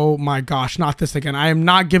hug. Oh my gosh, not this again. I am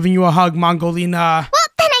not giving you a hug, Mongolina. Well,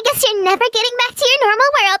 then I guess you're never getting back to your normal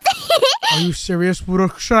world. Are you serious,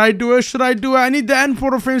 Wudo? Should I do it? I need the end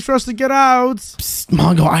portal frames for us to get out. Psst,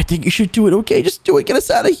 Mongo, I think you should do it, okay? Just do it. Get us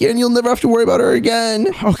out of here, and you'll never have to worry about her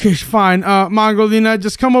again. Okay, fine. Mongolina,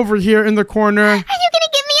 just come over here in the corner. Are you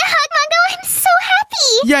gonna give me a hug, Mongo? I'm so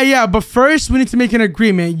happy. Yeah, but first we need to make an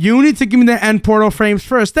agreement. You need to give me the end portal frames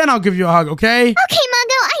first, then I'll give you a hug, okay? Okay,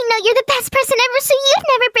 Mongo, I know you're the best person ever, so you'd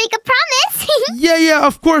never break a promise. Yeah,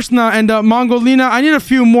 of course not. And Mongolina, I need a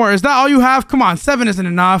few more. Is that all you have? Come on, 7 isn't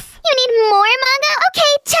enough. You need more, Mongo?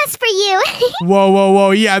 Okay, just for you.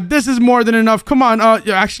 Whoa. Yeah, this is more than enough. Come on.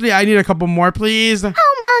 Actually, I need a couple more, please. Oh,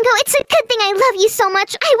 Mongo, it's a good thing I love you so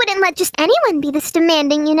much. I wouldn't let just anyone be this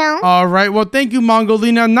demanding, you know? All right. Well, thank you,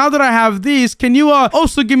 Mongolina. Now that I have these, can you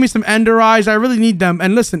also give me some ender eyes? I really need them.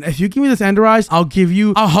 And listen, if you give me this ender eyes, I'll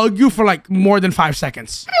hug you for like more than 5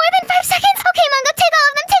 seconds. More than 5 seconds? Okay, Mongo, take all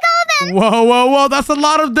of them. Whoa. That's a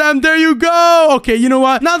lot of them. There you go. Okay, you know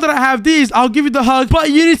what? Now that I have these, I'll give you the hug. But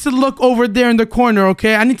you need to look over there in the corner,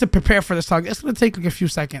 okay? I need to prepare for this hug. It's going to take like a few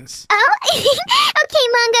seconds. Oh, okay,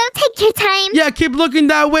 Mongo. Take your time. Yeah, keep looking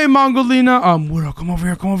that way, Mongolina. Wudo, come over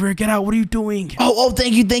here. Get out. What are you doing? Oh,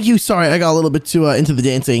 thank you. Sorry, I got a little bit too into the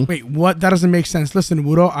dancing. Wait, what? That doesn't make sense. Listen,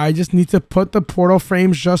 Wudo, I just need to put the portal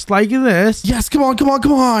frames just like this. Yes, come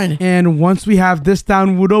on. And once we have this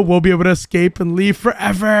down, Wudo, we'll be able to escape and leave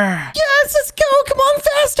forever. Yes, let's go. Come on,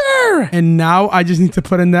 faster. And now I just need to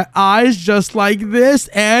put in the eyes just like this.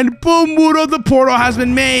 And boom, Wudo, the portal has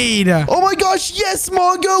been made. Oh my gosh, yes,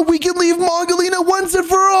 Mongo. We can leave Mongolina once and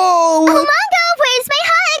for all. Oh, Mongo, where's my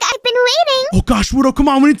hug? I've been waiting. Oh gosh, Wudo, come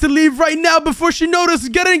on. We need to leave right now before she notices.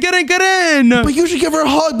 Get in. But you should give her a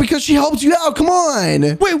hug because she helped you out. Come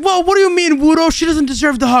on. Wait, what do you mean, Wudo? She doesn't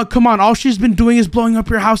deserve the hug. Come on. All she's been doing is blowing up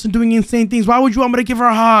your house and doing insane things. Why would you want me to give her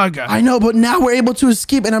a hug? I know, but now we're able to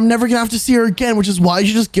escape and I'm never going to have to see her again, which is why you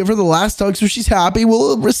should just give her the last hug so she's happy.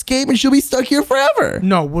 We'll escape and she'll be stuck here forever.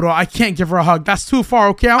 No, Wudo, I can't give her a hug. That's too far,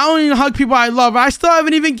 okay? I only need to hug people I love. I still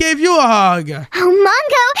haven't even gave you a hug. Oh,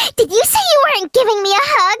 Mongo, did you say you weren't giving me a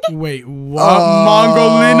hug? Wait, what?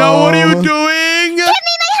 Mongolina, what are you doing? Give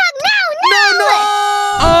me my hug now!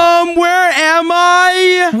 No! Where am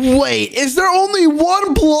I? Wait, is there only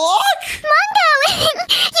one block? Mongo,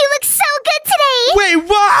 you look so good today. Wait,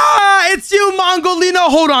 what? It's you, Mongolina.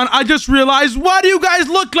 Hold on. I just realized. Why do you guys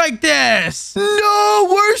look like this? No,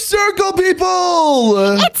 we're circle people.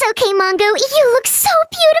 It's okay, Mongo. You look so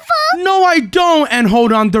beautiful. No, I don't. And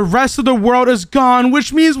hold on. The rest of the world is gone,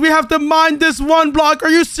 which means we have to mine this one block. Are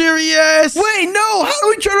you serious? Wait, no. How do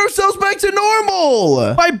we turn ourselves back to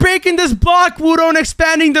normal? By breaking this block, Wudo, and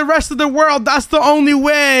expanding the rest of the world. That's the only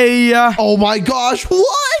way. Oh my gosh,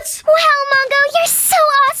 what? Wow, Mongo, you're so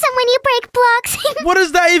awesome when you break blocks. What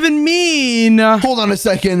does that even mean? Hold on a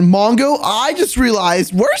second, Mongo. I just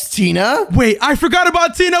realized, where's Tina? Wait, I forgot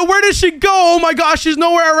about Tina. Where did she go? Oh my gosh, she's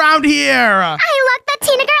nowhere around here. I locked that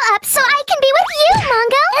Tina girl up so I can be with you,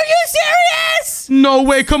 Mongo. Are you serious? No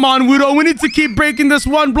way. Come on, Wudo. We need to keep breaking this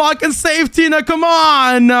one block and save Tina. Come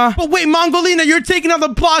on. But wait, Mongolina, you're taking out the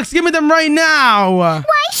blocks. Give me them right now. Why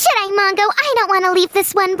should I, Mongo? I don't want to leave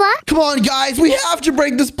this one block. Come on, guys. We have to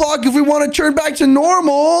break this block if we want to turn back to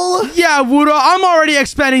normal. Yeah, Wudo. I'm already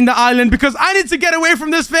expanding the island because I need to get away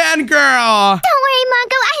from this fangirl. Don't worry,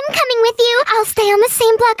 Mongo. I'm coming with you. I'll stay on the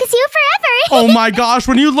same block as you forever. Oh my gosh,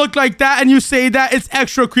 when you look like that and you say that, it's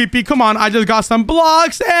extra creepy. Come on, I just got some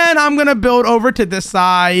blocks and I'm gonna build over to this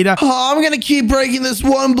side. Oh, I'm gonna keep breaking this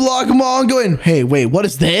one block, Mongo. And hey, wait, what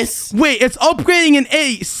is this? Wait, it's upgrading in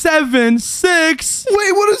 8, 7, 6.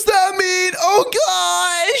 Wait, what does that mean? Oh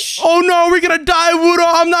gosh! Oh no, we're gonna die, Wudo.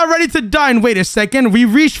 I'm not ready to die. And wait a second, we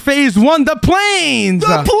reached phase 1, the planes.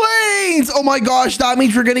 The planes! Oh my gosh, that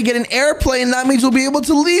means we're gonna get an airplane. That means we'll be able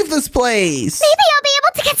to leave this place. Maybe I'll be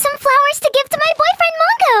able to get some flowers to give to my boyfriend,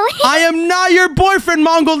 Mongo. I am not your boyfriend,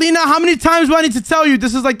 Mongolina. How many times do I need to tell you?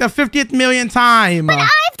 This is like the 50th million time. But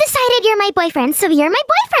I've decided you're my boyfriend, so you're my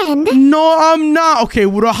boyfriend. No, I'm not. Okay,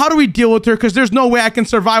 Wudo, how do we deal with her? Because there's no way I can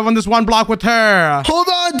survive on this one block with her. Hold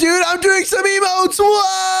on, dude. I'm doing some emotes. Whoa!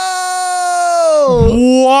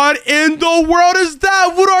 What in the world is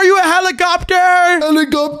that? Wudo, are you a helicopter?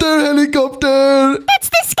 Helicopter. That's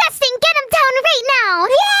disgusting. Get him down right now.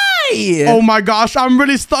 Yay! Oh my gosh, I'm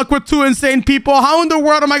really stuck with 2 insane people. How in the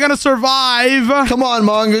world am I gonna survive? Come on,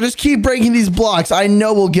 Mongo. Just keep breaking these blocks. I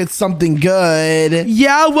know we'll get something good.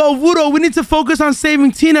 Yeah, well, Wudo, we need to focus on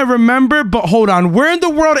saving Tina, remember? But hold on, where in the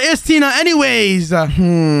world is Tina anyways? I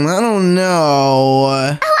don't know.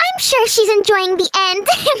 Oh, I'm sure she's enjoying the end.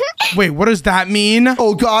 Wait, what does that mean?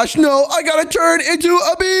 Oh gosh, no. I gotta turn into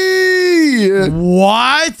a bee.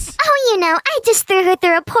 What? Oh, you know, I just threw her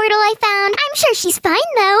through a portal I found. I'm sure she's fine,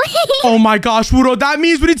 though. Oh my gosh, Wudo, that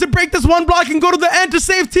means we need to break this one block and go to the end to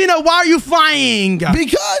save Tina. Why are you flying?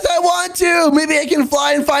 Because I want to. Maybe I can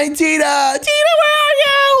fly and find Tina. Tina, where are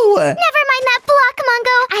you? Never mind that block,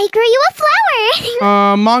 Mongo. I grew you a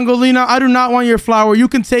flower. Mongolina, I do not want your flower. You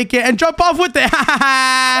can take it and jump off with it.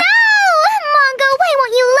 Mongo, why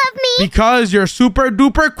won't you love me? Because you're super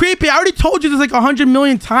duper creepy. I already told you this like 100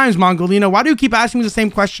 million times, Mongolina. Why do you keep asking me the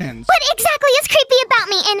same questions? What exactly is creepy about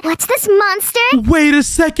me? And what's this monster? Wait a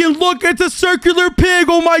second. Look, it's a circular pig.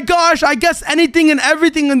 Oh my gosh. I guess anything and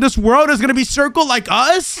everything in this world is going to be circle like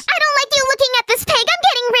us? I don't like you looking at this pig. I'm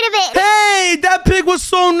getting rid of it. Hey, that pig was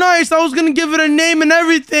so nice. I was going to give it a name and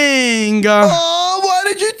everything. Oh, why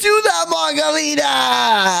did you do that,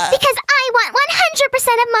 Mongolina? Because I want 100%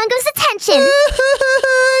 of Mongo's attention.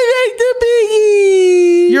 I like the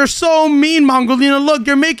piggy. You're so mean, Mongolina. Look,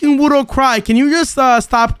 you're making Wudo cry. Can you just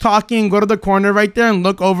stop talking, go to the corner right there and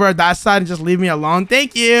look over at that side and just leave me alone?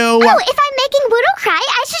 Thank you. Oh, if I'm making Wudo cry,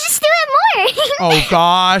 I should just do it more. Oh,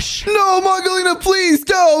 gosh. No, Mongolina, please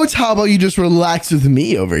don't. How about you just relax with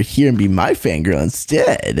me over here and be my fangirl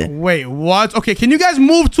instead? Wait, what? Okay, can you guys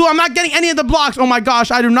move too? I'm not getting any of the blocks. Oh my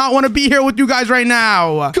gosh, I do not want to be here with you guys right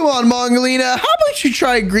now. Come on, Mongolina. How about you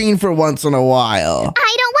try green for once in a while?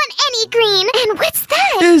 I don't want any green. And what's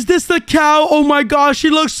that? Is this the cow? Oh my gosh, he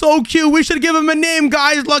looks so cute. We should give him a name,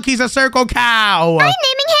 guys. Look, he's a circle cow. I'm naming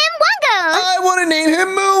him Wongo. I want to name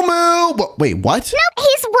him Moo Moo. Wait, what? Nope,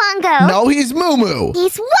 he's Wongo. No, he's Moo Moo.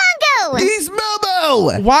 He's Wongo. He's Moo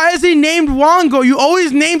Moo. Why is he named Wongo? You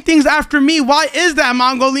always name things after me. Why is that,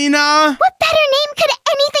 Mongolina? What better name could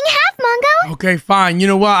anything have, Mongo? Okay, fine. You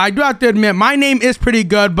know what? I do have to admit, my name is pretty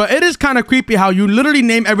good, but it is kind of creepy how you literally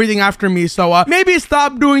name everything after me. So maybe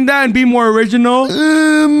stop doing that and be more original.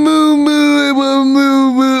 Moo Moo, I want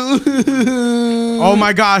Moo Moo. Oh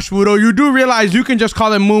my gosh, Wudo, you do realize you can just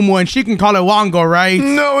call it Moo Moo and she can call it Wongo, right?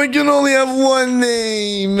 No, it can only have one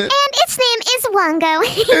name. And its name is Wongo.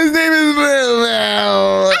 His name is Moo Moo.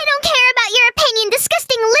 I don't care about your opinion,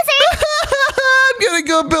 disgusting lizard. I'm gonna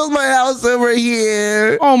go build my house over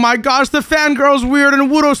here. Oh my gosh, the fangirl's weird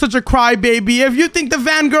and Wudo's such a crybaby. If you think the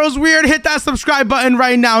fangirl's weird, hit that subscribe button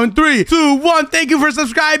right now in 3, 2, 1. Thank you for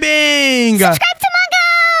subscribing. Subscribe to Mongo.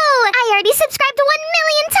 I already subscribed 1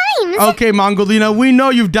 million times. Okay, Mongolina, we know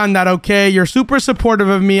you've done that, okay? You're super supportive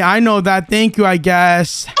of me. I know that. Thank you, I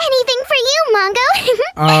guess. Anything for you,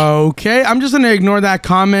 Mongo. Okay, I'm just gonna ignore that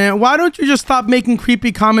comment. Why don't you just stop making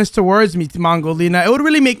creepy comments towards me, Mongolina? It would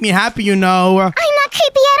really make me happy, you know. I'm not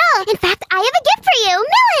creepy at all. In fact, I have a gift for you.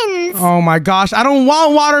 Melons. Oh my gosh, I don't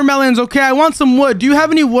want watermelons, okay? I want some wood. Do you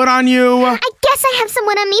have any wood on you? I guess I have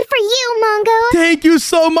someone on me for you, Mongo. Thank you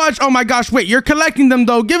so much. Oh my gosh, wait, you're collecting them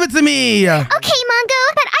though. Give it to me. Okay, Mongo,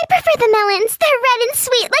 but I prefer the melons. They're red and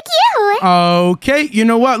sweet like you. Okay, you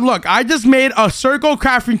know what? Look, I just made a circle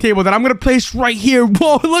crafting table that I'm gonna place right here.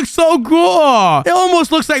 Whoa, it looks so cool. It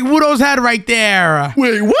almost looks like Wudo's head right there.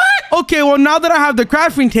 Wait, what? Okay, well, now that I have the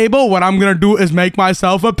crafting table, what I'm gonna do is make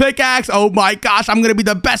myself a pickaxe. Oh my gosh, I'm gonna be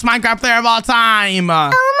the best Minecraft player of all time. Oh,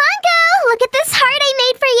 Mongo, look at this heart I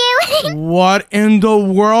made for you. What in the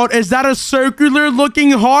world? Is that a circular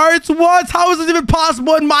looking heart? What? How is this even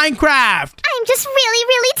possible in Minecraft? I'm just really,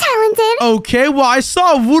 really talented. Okay, well, I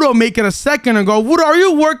saw Wudo make it a second ago. Wudo, are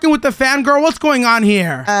you working with the fangirl? What's going on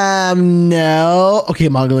here? No. Okay,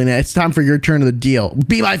 Mongolina, it's time for your turn of the deal.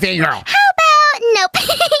 Be my fangirl. How about nope? Go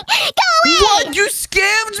away. What? You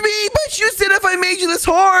scammed me? But you said if I made you this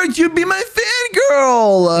hard, you'd be my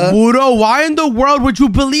fangirl. Wudo, why in the world would you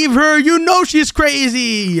believe her? You know she's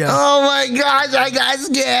crazy. Oh my gosh, I got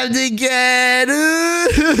scammed again.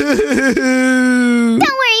 Don't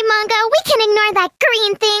worry, Mongo. We can ignore that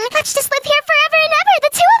green thing. Let's just live here forever and ever, the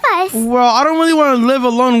two of us. Well, I don't really want to live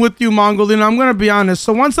alone with you, Mongolina. I'm going to be honest.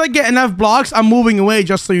 So once I get enough blocks, I'm moving away,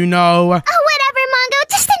 just so you know. Oh, whatever, Mongo.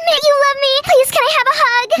 Just admit you love me. Please, can I have a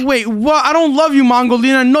hug? Wait, what? I don't love you,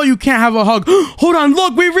 Mongolina. No, you can't have a hug. Hold on,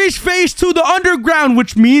 look. We reached phase 2, the underground,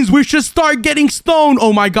 which means we should start getting stoned.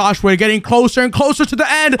 Oh my gosh, we're getting closer and closer to the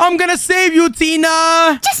end. I'm going to save you, Tina.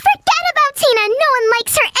 Just forget about Tina. No one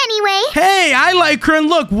likes her anyway. Hey, I like her. And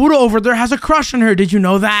look, Wudo over there has a crush on her. Did you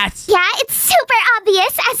know that? Yeah, it's super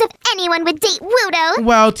obvious, as if anyone would date Wudo.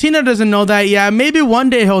 Well, Tina doesn't know that yet. Maybe one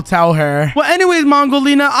day he'll tell her. Well, anyways,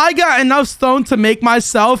 Mongolina, I got enough stone to make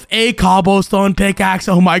myself a cobblestone pickaxe.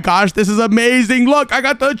 Oh my gosh, this is amazing. Look, I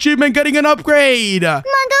got the achievement getting an upgrade.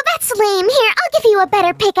 Mongo, that's lame. Here, I'll give you a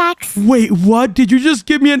better pickaxe. Wait, what? Did you just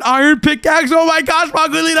give me an iron pickaxe? Oh my gosh,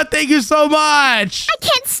 Mongolina, thank you so much. I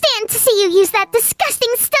can't stand to see you use that disgusting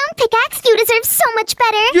stone pickaxe. You deserve so much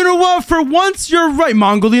better. You know what? For once, you're right,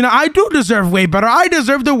 Mongolina. I do deserve way better. I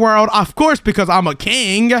deserve the world, of course, because I'm a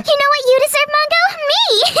king. You know what you deserve, Mongo?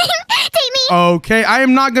 Me. Date me. Okay, I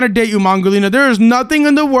am not gonna date you, Mongolina. There is nothing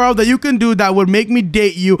in the world that you can do that would make me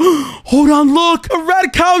date you. Hold on, look. A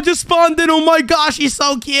red cow just spawned in. Oh my gosh, he's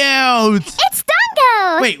so cute. It's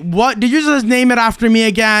Dongo. Wait, what? Did you just name it after me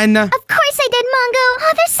again? Of course I did, Mongo.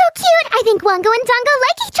 Oh, they're so cute. I think Wango and Dongo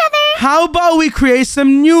like each other. How about we create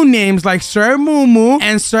some new names like Sir Moo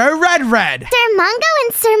and Sir Red. Sir Mongo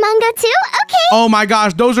and Sir Mongo too? Okay. Oh my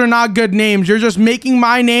gosh, those are not good names. You're just making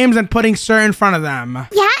my names and putting Sir in front of them.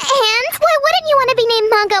 Yeah, and? Why wouldn't you want to be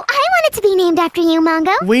named Mongo? I want it to be named after you,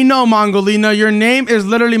 Mongo. We know, Mongolina. Your name is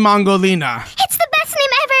literally Mongolina. It's the best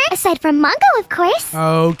name ever. Aside from Mongo, of course.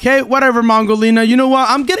 Okay, whatever, Mongolina. You know what?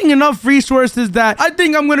 I'm getting enough resources that I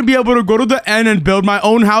think I'm going to be able to go to the end and build my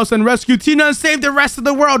own house and rescue Tina and save the rest of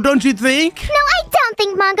the world, don't you think? No, I don't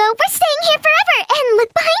think, Mongo. We're staying here forever. And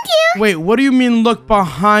look behind you. Wait, what do you mean look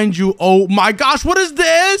behind you? Oh my gosh, what is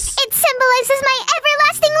this? It symbolizes my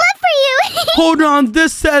everlasting love for you. Hold on,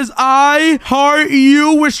 this says I heart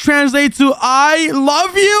you, which translates to I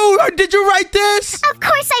love you? Did you write this? Of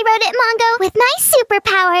course I wrote it, Mongo, with my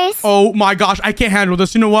superpowers. Oh my gosh, I can't handle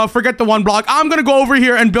this. You know what? Forget the one block. I'm gonna go over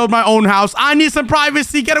here and build my own house. I need some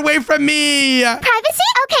privacy. Get away from me. Privacy?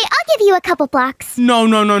 Okay, I'll give you a couple blocks. No.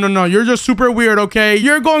 You're just super weird, okay?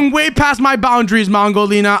 You're going way past my boundaries,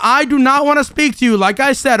 Mongolina. I do not want to speak to you. Like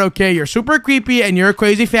I said, okay? You're super creepy and you're a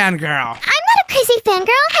crazy fangirl. I'm not a crazy fangirl.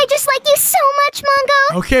 I just like you so much,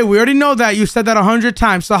 Mongo. Okay, we already know that. You said that 100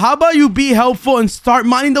 times. So how about you be helpful and start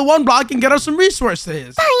mining the one block and get us some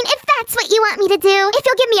resources? Fine, if that's what you want me to do. If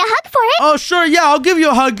you'll give me a hug for it. Oh, sure. Yeah, I'll give you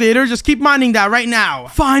a hug later. Just keep mining that right now.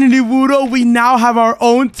 Finally, Wudo, we now have our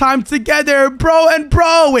own time together, bro and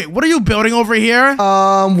bro. Wait, what are you building over here?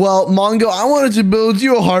 Well, Mongo, I wanted to build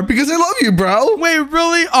you a heart because I love you, bro. Wait,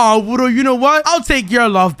 really? Oh, Wudo, you know what? I'll take your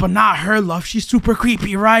love, but not her love. She's super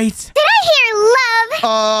creepy, right? Did I hear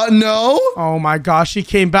love? No. Oh my gosh, she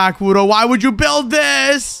came back, Wudo. Why would you build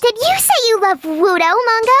this? Did you say you love Wudo,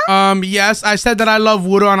 Mongo? Yes, I said that I love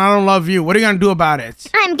Wudo and I don't love you. What are you gonna do about it?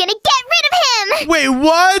 I'm gonna get rid of him. Wait,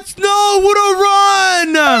 what? No, Wudo,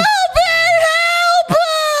 run! Help me, help!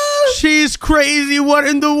 She's crazy. What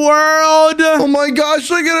in the world? Oh my gosh,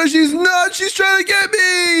 look at her. She's nuts. She's trying to get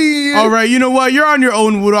me. All right, you know what? You're on your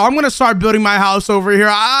own, Wudo. I'm going to start building my house over here.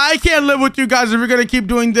 I can't live with you guys if you're going to keep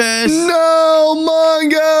doing this. No,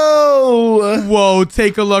 Mongo. Whoa,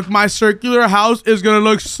 take a look. My circular house is going to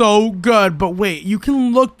look so good. But wait, you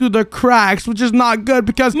can look through the cracks, which is not good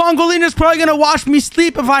because Mongolina's probably going to watch me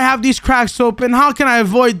sleep if I have these cracks open. How can I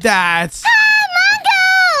avoid that?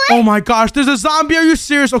 Oh my gosh, there's a zombie. Are you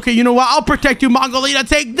serious? Okay, you know what? I'll protect you, Mongolina.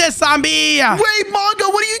 Take this, zombie. Wait,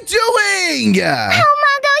 Mongo, what are you doing? Oh,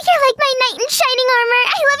 Mongo, you're like my knight in shining armor.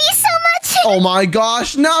 I love you so much. Oh my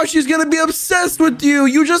gosh, now she's gonna be obsessed with you.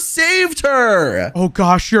 You just saved her. Oh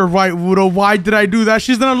gosh, you're right, Wudo. Why did I do that?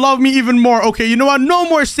 She's gonna love me even more. Okay, you know what? No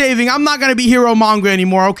more saving. I'm not gonna be Hero Mongo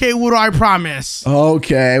anymore. Okay, Wudo, I promise.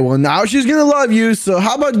 Okay, well now she's gonna love you. So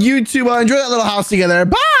how about you two enjoy that little house together?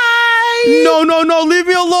 Bye. No. Leave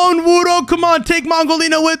me alone, Wudo. Come on, take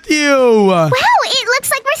Mongolina with you. Wow, it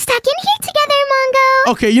looks like we're stuck in here together,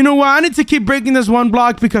 Mongo. Okay, you know what? I need to keep breaking this one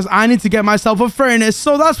block because I need to get myself a furnace.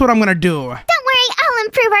 So that's what I'm gonna do. Don't worry, I'll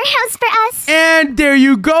improve our house for us. And there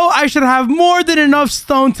you go. I should have more than enough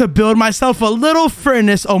stone to build myself a little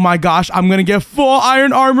furnace. Oh my gosh, I'm gonna get full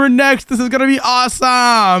iron armor next. This is gonna be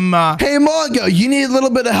awesome. Hey, Mongo, you need a little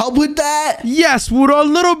bit of help with that? Yes, Wudo, a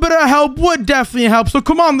little bit of help would definitely help. So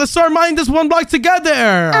come on, let's start mining this one block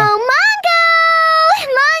together. Oh, Mongo!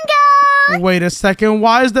 Mongo! Wait a second.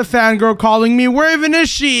 Why is the fangirl calling me? Where even is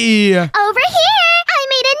she? Over here! I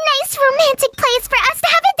made a nice romantic place for us to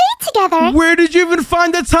have a date together. Where did you even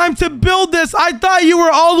find the time to build this? I thought you were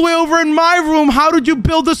all the way over in my room. How did you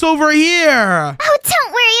build this over here? Oh,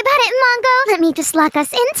 don't worry about it, Mongo. Let me just lock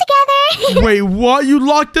us in together. Wait, what? You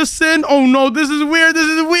locked us in? Oh no, this is weird. This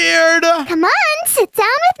is weird. Come on, sit down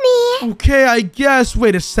with me. Okay, I guess.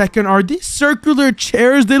 Wait a second. Are these circular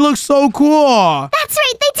chairs? They look so cool. That's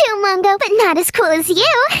right, they do, Mongo, but not as cool as you.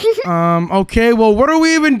 Okay, well, what are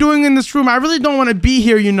we even doing in this room? I really don't want to be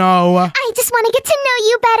here, you know. I just want to get to know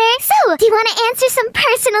you better. So, do you want to answer some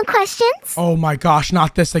personal questions? Oh my gosh,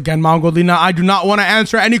 not this again, Mongolina. I do not want to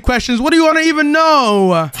answer any questions. What do you want to even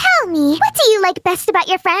know? Tell me, what do you like best about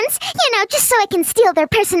your friends? You know, just so I can steal their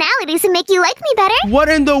personalities and make you like me better. What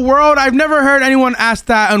in the world? I've never heard anyone ask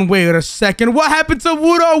that. And wait a second. What happened to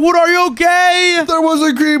Wudo? Wudo, are you okay? There was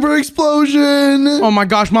a creeper explosion. Oh my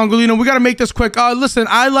gosh, Mongolina, we gotta make this quick. Listen,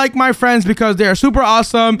 I like my friends because they're super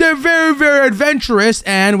awesome. They're very, very adventurous,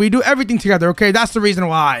 and we do everything together, okay? That's the reason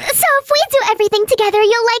why. So if we do everything together,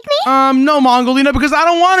 you'll like me? No, Mongolina, because I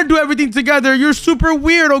don't want to do everything together. You're super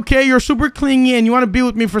weird, okay? You're super clingy, and you want to be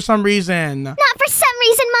with me for some reason. Not for some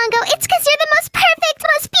reason, Mongo. It's because you're the most perfect,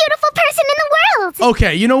 most beautiful person in the world.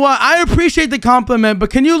 Okay, you know what? I appreciate the compliment, but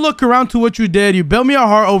can you look around to what you did? You built me a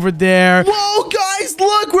heart over there. Whoa, guys,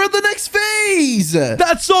 look, we're in the next phase.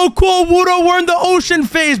 That's so cool, Wudo. We're in the ocean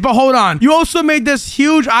phase, but hold on. You also made this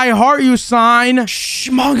huge I heart you sign. Shh,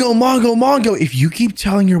 Mongo. If you keep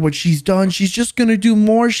telling her what she's done, she's just gonna do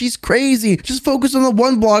more. She's crazy. Just focus on the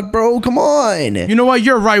one block, bro. Come on. You know what?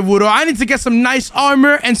 You're right, Wudo. I need to get some nice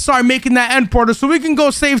armor and start making that end portal so we can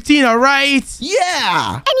go save Tina, right?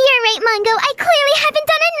 Yeah. And you're right, Mongo. I clearly haven't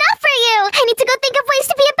done enough for you. I need to go think of ways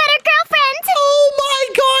to be a better girlfriend. Oh my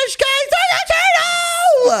gosh, guys, there's a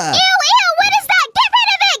turtle! Ew, what is that? Get rid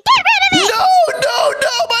of it! Get rid of it! No,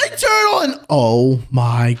 my turtle! And oh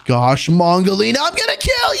my gosh, Mongolina, I'm gonna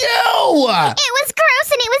kill you! It was gross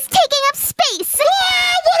and it was taking up space.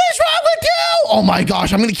 What is wrong with you? Oh my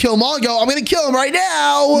gosh, I'm gonna kill Mongo. I'm gonna kill him right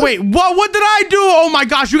now. Wait, what did I do? Oh my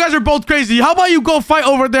gosh, you guys are both crazy. How about you go fight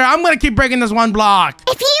over there? I'm gonna keep breaking this one block.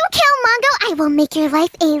 If you kill Mongo, I will make your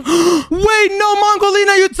life a... Wait, no,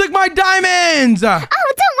 Mongolina, you took my diamonds. Oh,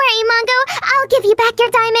 don't worry, Mongo. I'll give you back your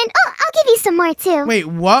diamond. Oh, I'll give you some more, too. Wait,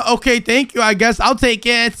 what? Okay, thank you. I guess I'll take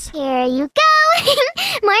it. Here you go.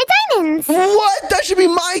 More diamonds. What? That should be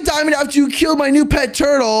my diamond after you killed my new pet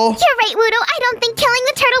turtle. You're right, Wudo. I don't think killing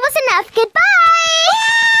the turtle was enough. Goodbye.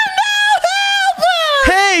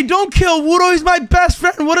 Hey, don't kill Wudo. He's my best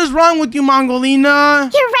friend. What is wrong with you, Mongolina?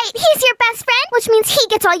 You're right. He's your best friend, which means he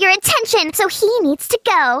gets all your attention, so he needs to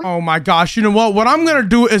go. Oh my gosh, you know what? What I'm gonna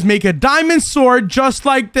do is make a diamond sword just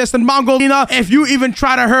like this. And Mongolina, if you even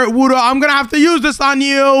try to hurt Wudo, I'm gonna have to use this on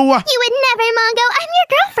you. You would never, Mongo. I'm your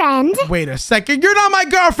girlfriend. Wait a second. You're not my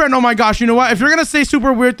girlfriend. Oh my gosh, you know what? If you're gonna say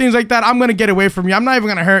super weird things like that, I'm gonna get away from you. I'm not even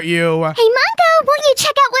gonna hurt you. Hey, Mongo, won't you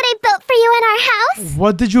check out what I built for you in our house?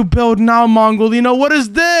 What did you build now, Mongolina? What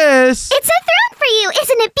is this? It's a throne for you.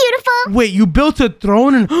 Isn't it beautiful? Wait, you built a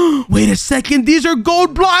throne and... Wait a second. These are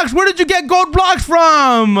gold blocks. Where did you get gold blocks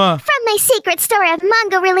from? From my secret store of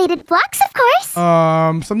Mongo-related blocks, of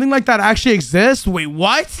course. Something like that actually exists? Wait,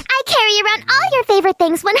 what? I carry around all your favorite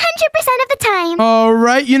things 100% of the time. All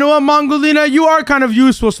right. You know what, Mongolina? You are kind of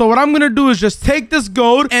useful. So what I'm going to do is just take this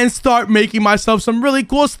gold and start making myself some really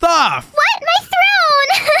cool stuff. What? My throne?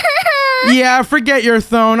 Yeah, forget your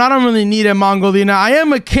throne. I don't really need it, Mongolina. I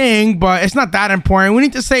am a king, but it's not that important. We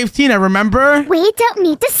need to save Tina, remember? We don't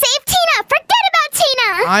need to save Tina. Forget about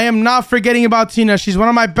Tina. I am not forgetting about Tina. She's one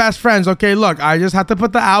of my best friends. Okay, look, I just have to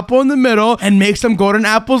put the apple in the middle and make some golden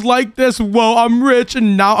apples like this. Whoa, I'm rich,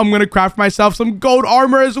 and now I'm going to craft myself some gold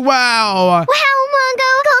armor as well. Wow,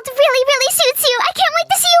 Mongo. Gold really suits you. I can't wait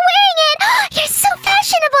to see you wearing it. You're so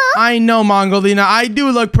fashionable. I know, Mongolina. I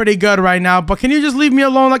do look pretty good right now, but can you just leave me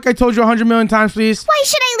alone like I told you 100 million times, please? Why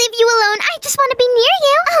should I leave you alone? I just want to be near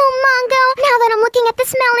you. Oh, Mongo. Now that I'm looking at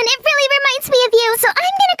this melon, it really reminds me of you, so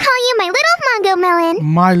I'm going to call you my little Mongo melon.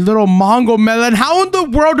 My little Mongo melon? How in the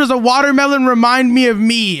world does a watermelon remind me of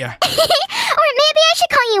me? Or maybe I should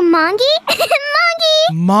call you Mongy? Mongy!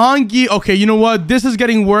 Mongi. Okay, you know what? This is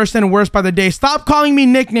getting worse and worse by the day. Stop calling me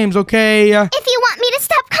nicknames, okay? If you want me to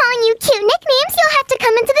stop calling you cute nicknames, you'll have to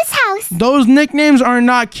come into this house. Those nicknames are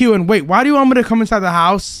not cute. And wait, why do you want me to come inside the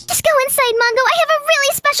house? Just go inside, Mongo. I have a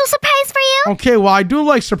really special surprise for you. Okay, well, I do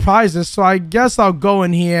like surprises, so I guess I'll go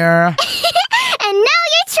in here. And now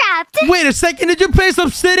you're trapped. Wait a second. Did you place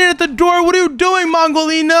obsidian at the door? What are you doing,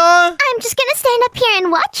 Mongolina? I'm just gonna stand up here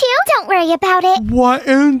and watch you. Don't worry about it. What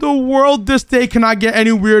in the world? This day cannot get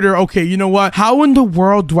any weirder. Okay, you know what? How in the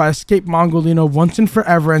world do I escape Mongolina once and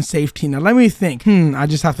forever and save Tina? Let me think. I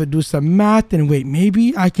just have to do some math and wait,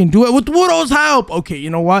 maybe I can do it with Wudo's help. Okay, you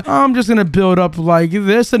know what? I'm just gonna build up like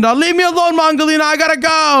this and leave me alone, Mongolina. I gotta go.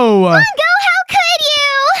 Mongo, how could you?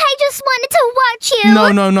 I just wanted to watch you.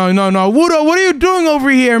 No. Wudo, what are you doing over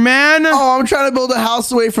here, man? Oh, I'm trying to build a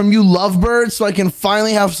house away from you lovebirds so I can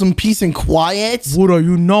finally have some peace and quiet. Wudo,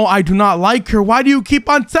 you know I do not like her. Why do you keep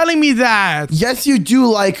on telling me that? Yes, you do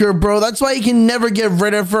like her, bro. That's why you can never get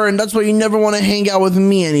rid of her, and that's why you never want to hang out with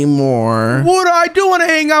me anymore. Wudo, I do want to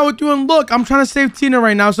hang out with you, and look, I'm trying to save Tina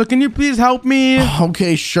right now, so can you please help me?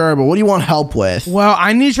 Okay, sure, but what do you want help with? Well,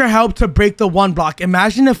 I need your help to break the one block.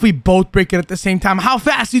 Imagine if we both break it at the same time. How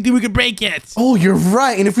fast do you think we could break it? Oh, you're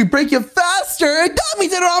right. And if we break it faster, that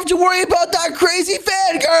means I don't have to worry about that crazy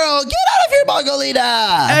fan girl. Get out of here,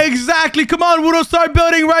 Mongolina. Exactly. Come on, Wudo, start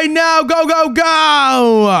building right now. Go, go, go. Get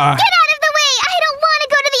out of the way. I don't want to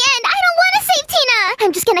go to the end. I don't want to save Tina.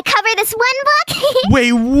 I'm just going to cover this one block.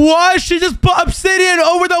 Wait, what? She just put obsidian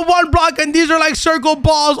over the one block, and these are like circle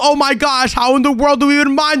balls. Oh my gosh. How in the world do we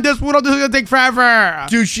even mind this? Wudo, this is going to take forever.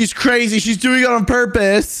 Dude, she's crazy. She's doing it on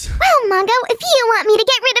purpose. Well, Mongo, if you want me to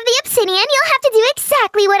get rid of the obsidian, you'll have to do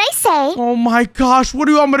exactly what I say. Oh my gosh, what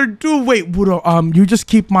do you want me to do? Wait, Wudo, you just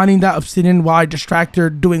keep mining that obsidian while I distract her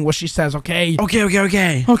doing what she says, okay?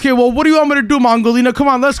 Okay. Okay, well, what do you want me to do, Mongolina? Come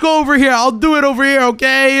on, let's go over here. I'll do it over here,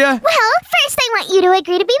 okay? Well, first I want you to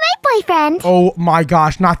agree to be my boyfriend. Oh my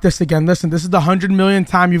gosh, not this again. Listen, this is the 100 millionth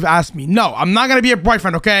time you've asked me. No, I'm not gonna be your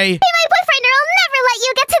boyfriend, okay? Be my boyfriend or I'll never let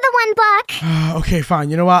you get to the one block. Okay, fine.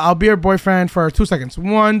 You know what? I'll be your boyfriend for 2 seconds.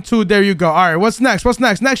 1, 2, there you go. All right, what's next?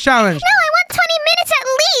 Next challenge. No, I want 20 minutes at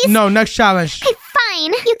least. No, next challenge. Okay,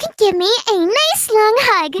 fine. You can give me a nice long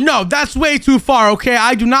hug. No, that's way too far, okay?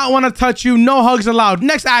 I do not want to touch you. No hugs allowed.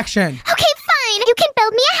 Next action. Okay, fine. You can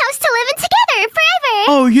build me a house to live in together forever.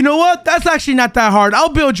 Oh, you know what? That's actually not that hard. I'll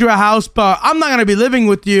build you a house, but I'm not going to be living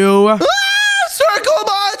with you. Circle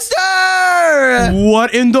monster!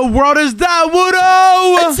 What in the world is that,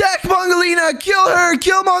 Wudo? Attack Mongolina! Kill her!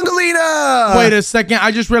 Kill Mongolina! Wait a second.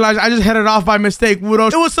 I just realized I just headed off by mistake, Wudo.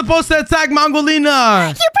 It was supposed to attack Mongolina.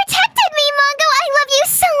 You protected me, Mongo. I love you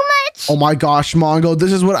so much. Oh my gosh, Mongo.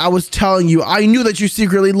 This is what I was telling you. I knew that you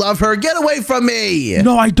secretly love her. Get away from me!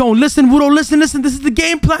 No, I don't. Listen, Wudo, listen. This is the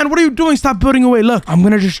game plan. What are you doing? Stop building away. Look, I'm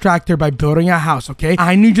going to distract her by building a house, okay?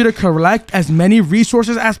 I need you to collect as many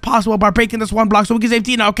resources as possible by breaking this one block so we can save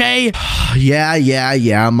Tina, okay? Yeah,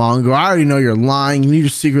 Mongo. I already know you're lying. You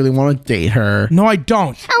just secretly want to date her. No, I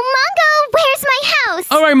don't. Oh, Mongo, where's my house?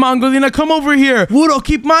 All right, Mongolina, come over here. Wudo,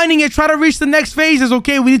 keep mining it. Try to reach the next phases,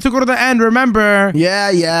 okay? We need to go to the end, remember?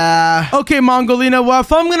 Yeah. Okay, Mongolina, well,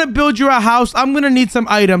 if I'm going to build you a house, I'm going to need some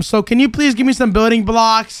items. So can you please give me some building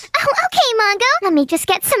blocks? Oh, okay, Mongo. Let me just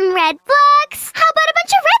get some red blocks. How about a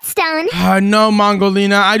bunch of redstone? No,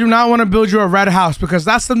 Mongolina. I do not want to build you a red house because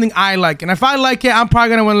that's something I like. And if I like it, I'm probably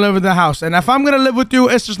going to want to live in the house. And if I'm going to live with you,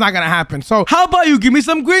 it's just not going to happen. So how about you give me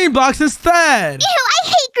some green blocks instead? Ew, I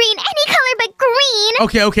hate green. Any color but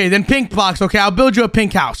green. Okay, then pink blocks. Okay, I'll build you a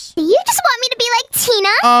pink house. Do you just want me to be like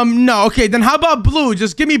Tina? No. Okay, then how about blue?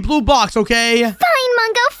 Just give me blue blocks, okay? Fine,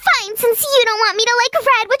 Mongo, fine, since you don't want me to like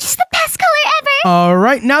red, which is the best color ever. All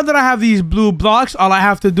right, now that I have these blue blocks, all I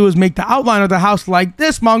have to do is make the outline of the house like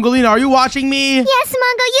this. Mongolina, are you watching me? Yes,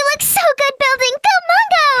 Mongo, you look so good building. Go,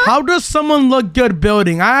 Mongo! How does someone look good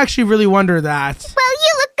building? I actually really wonder that. Well,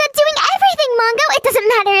 you look good doing everything, Mongo. It doesn't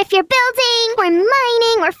matter if you're building, or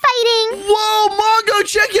mining, or fighting. Whoa, Mongo,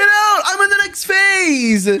 check it out! I'm in the next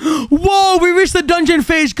phase! Whoa, we reached the dungeon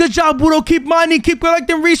phase. Good job, Wudo. Keep mining, keep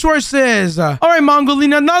collecting resources. All right,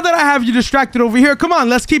 Mongolina, now that I have you distracted over here, come on,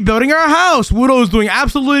 let's keep building our house. Wudo's doing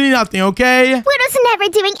absolutely nothing, okay? Wudo's never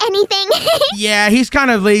doing anything. Yeah, he's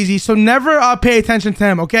kind of lazy, so never pay attention to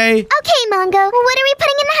him, okay? Okay, Mongo. What are we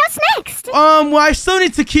putting in the house next? Well, I still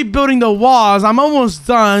need to keep building the walls. I'm almost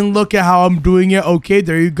done. Look at how I'm doing it. Okay,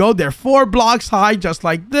 there you go. They're 4 blocks high, just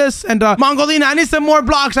like this. And, Mongolina, I need some more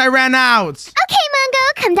blocks. I ran out. Okay,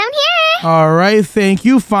 Mongo. Come down here. All right, thank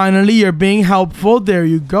you. Finally, you're being helpful. There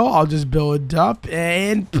you go. I'll just build up.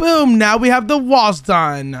 And boom, now we have the walls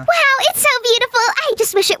done. Wow, it's so beautiful. I just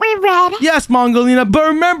just wish it were red. Yes, Mongolina, but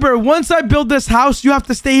remember, once I build this house, you have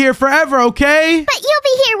to stay here forever, okay? But you'll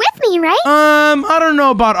be here with me, right? I don't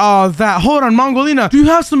know about all that. Hold on, Mongolina, do you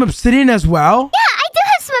have some obsidian as well? Yeah, I do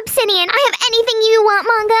have some obsidian. I have anything you want,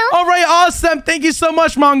 Mongo. All right, awesome. Thank you so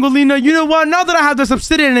much, Mongolina. You know what? Now that I have this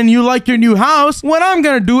obsidian and you like your new house, what I'm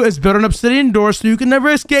gonna do is build an obsidian door so you can never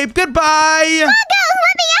escape. Goodbye. Mongo,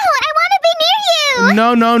 let me out. I want to be near you.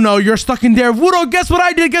 No. You're stuck in there. Wudo, guess what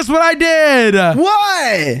I did?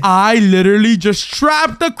 What? I literally just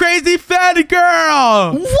trapped the crazy fan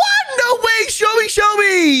girl. What? No way. Show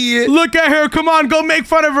me. Look at her. Come on, go make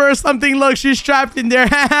fun of her or something. Look, she's trapped in there.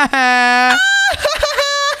 Hey,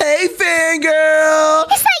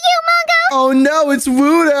 fangirl. Is that you, Mongo? Oh, no, it's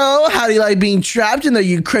Wudo. How do you like being trapped in there,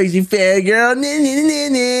 you crazy fangirl? Oh,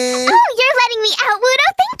 you're letting me out, Wudo.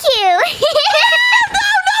 Thank you.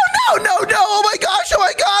 No. Oh, my gosh,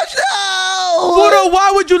 no. Wudo,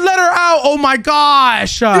 why would you let her out? Oh, my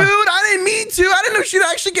gosh. Dude, I didn't mean to. I didn't know she'd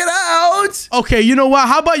actually get out. Okay, you know what?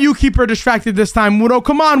 How about you keep her distracted this time, Wudo?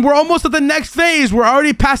 Come on, we're almost at the next phase. We're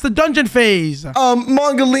already past the dungeon phase.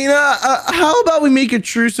 Mongolina, how about we make a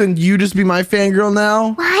truce and you just be my fangirl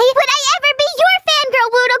now? Why would I ever be your fangirl,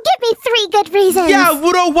 Wudo? Give me 3 good reasons. Yeah,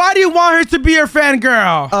 Wudo, why do you want her to be your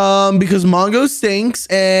fangirl? Because Mongo stinks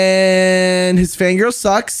and his fangirl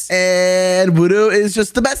sucks and Wudo is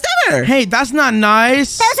just the best ever. Hey, that's not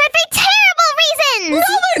nice. Those are 3 terrible reasons.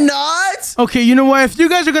 No, they're not. Okay, you know what? If you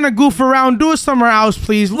guys are gonna goof around, do it somewhere else,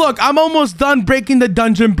 please. Look, I'm almost done breaking the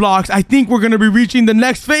dungeon blocks. I think we're gonna be reaching the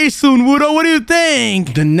next phase soon, Wudo. What do you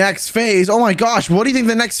think? The next phase? Oh my gosh, what do you think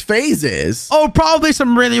the next phase is? Oh, probably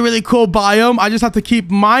some really cool biome. I just have to keep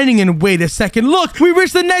mining and wait a second. Look, we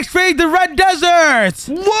reached the next phase, the red desert.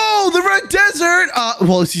 Whoa, the red desert.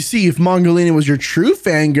 Well, as you see, if Mongolina was your true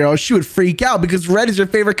fangirl, she would freak out because red is her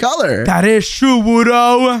favorite color. That is true,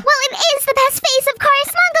 Wudo. Well, it is the best phase, of course.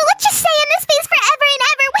 Mongo, let's just stay in this phase forever and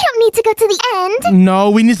ever. We don't need to go to the end. No,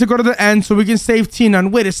 we need to go to the end so we can save Tina.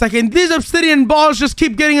 And wait a second, these obsidian balls just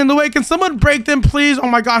keep getting in the way. Can someone break them, please? Oh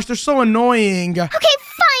my gosh, they're so annoying. Okay,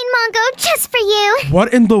 fine, Mongo, just for you.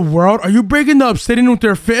 What in the world? Are you breaking the obsidian with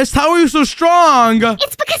your fist? How are you so strong?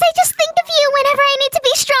 It's because I just think of you whenever I need to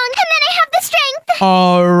be strong, and then I have the strength.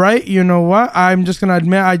 All right, you know what? I'm just gonna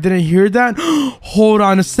admit I didn't hear that. Hold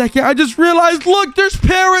on a second. I just realized, look, there's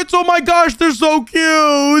parrots. Oh my gosh, they're so cute.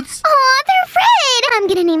 Aw, they're red. I'm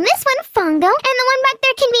gonna name this one Fongo, and the one back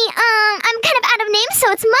there can be, I'm kind of out of names,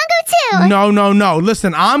 so it's Mongo too. No.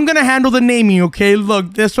 Listen, I'm gonna handle the naming, okay?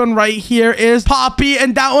 Look, this one right here is Poppy,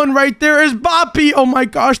 and that one right there is Boppy. Oh my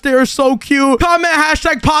gosh, they are so cute. Comment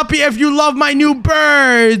hashtag Poppy if you love my new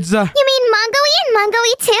birds. You mean Mongo-y and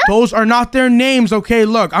Mongo-y too? Those are not their names, okay?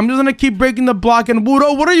 Look, I'm just gonna keep breaking the block. And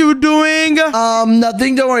Wudo, what are you doing?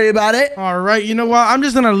 Nothing. Don't worry about it. All right, you know what? I'm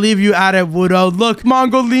just gonna leave you at it, Wudo. Look,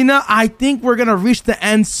 Mongolina, I think we're gonna reach the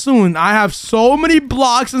end soon. I have so many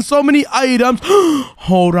blocks and so many items.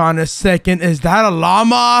 Hold on a second. Is that a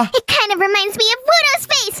llama? It kind of reminds me of Wudo's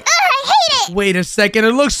face. Ugh, I hate it. Wait a second.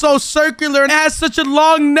 It looks so circular and it has such a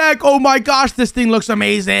long neck. Oh my gosh, this thing looks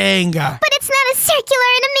amazing. But it's not as circular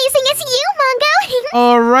and amazing as you, Mongo.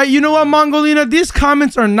 All right, you know what, Mongolina? These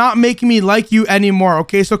comments are not making me like you anymore,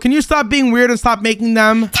 okay? So can you stop being weird and stop making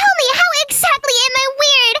them? Tell me, how exactly am I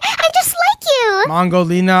weird? I just like you.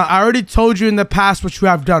 Mongolina, I already told you in the past what you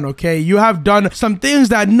have done, okay? You have done some things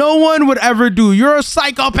that no one would ever do. You're a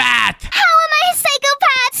psychopath. How am I a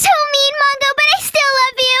psychopath? So mean, Mongo, but I still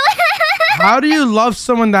love you. How do you love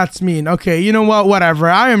someone that's mean? Okay, you know what? Whatever.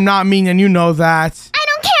 I am not mean and you know that. I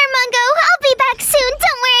don't care, Mongo. I'll be back soon. Don't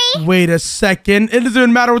worry. Wait a second. It doesn't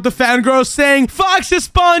even matter what the fangirl is saying. Fox just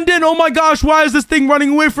spawned in. Oh my gosh, why is this thing running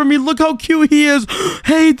away from me? Look how cute he is.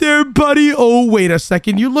 Hey there, buddy. Oh, wait a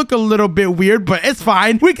second. You look a little bit weird, but it's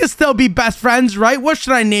fine. We can still be best friends, right? What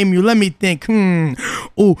should I name you? Let me think.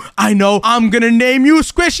 Oh, I know. I'm gonna name you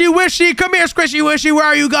Squishy Wishy. Come here, Squishy Wishy. Where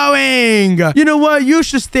are you going? You know what? You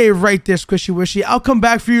should stay right there, Squishy Wishy. I'll come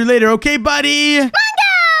back for you later, okay, buddy? Mongo!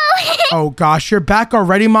 Oh gosh, you're back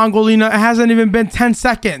already, Mongolina. It hasn't even been 10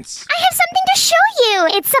 seconds. I have something to show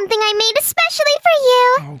you. It's something I made especially for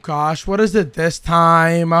you. Oh gosh, what is it this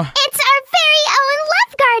time? It's our very own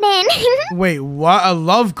love garden. Wait, what? A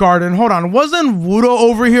love garden? Hold on. Wasn't Wudo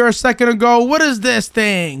over here a second ago? What is this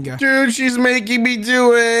thing? Dude, she's making me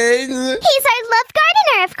do it. He's our love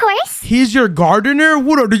gardener, of course. He's your gardener?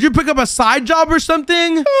 Wudo, did you pick up a side job or something? I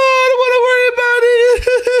don't want to worry about it.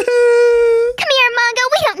 Come here, Mongo.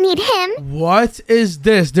 We don't don't need him. What is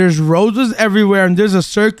this? There's roses everywhere and there's a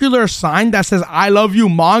circular sign that says I love you,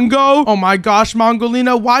 Mongo. Oh my gosh,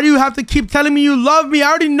 Mongolina, why do you have to keep telling me you love me? I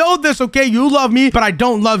already know this, okay? You love me, but I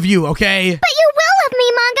don't love you, okay? But you will love me,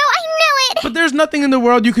 Mongo. I know it. But there's nothing in the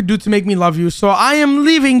world you could do to make me love you, so I am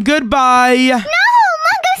leaving. Goodbye. No,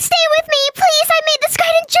 Mongo, stay with me. Please, I made this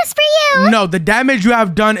garden just for you. No, the damage you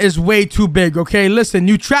have done is way too big, okay? Listen,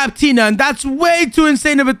 you trapped Tina, and that's way too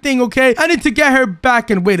insane of a thing, okay? I need to get her back.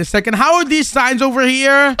 And wait a second, how are these signs over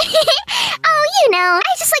here? Oh, you know,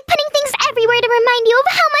 I just like putting things everywhere to remind you of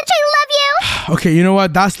how much I love you. Okay, you know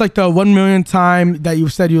what? That's like the 1 millionth time that you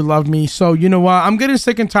said you love me. So, you know what? I'm getting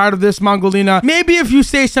sick and tired of this, Mongolina. Maybe if you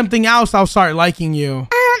say something else, I'll start liking you.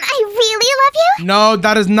 I really love you? No,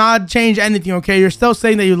 that does not change anything, okay? You're still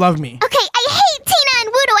saying that you love me. Okay, I hate Tina and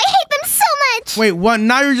Wudo. I hate them so much. Wait, what?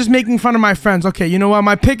 Now you're just making fun of my friends. Okay, you know what?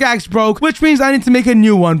 My pickaxe broke, which means I need to make a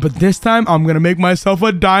new one. But this time, I'm gonna make myself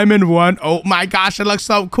a diamond one. Oh my gosh, it looks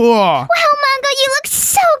so cool. Wow, Mongo, you look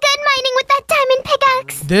so good mining with that diamond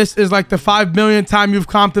pickaxe. This is like the 5 millionth time you've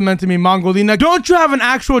complimented me, Mongolina. Don't you have an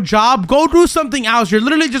actual job? Go do something else. You're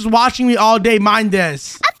literally just watching me all day mine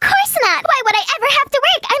this. Of course not. Why would I ever have to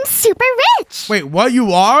work? I'm super rich. Wait, what?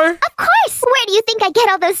 You are? Of course. Where do you think I get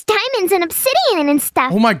all those diamonds and obsidian and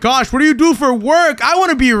stuff? Oh my gosh, what do you do for work? I want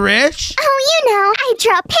to be rich. Oh, you know, I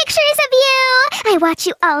draw pictures of you. I watch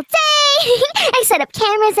you all day. I set up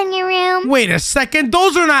cameras in your room. Wait a second.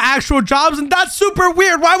 Those are not actual jobs, and that's super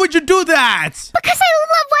weird. Why would you do that? Because I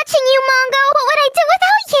love watching you, Mongo. What would I do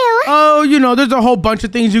without you? Oh, you know, there's a whole bunch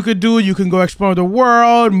of things you could do. You can go explore the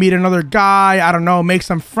world, meet another guy. I don't know, make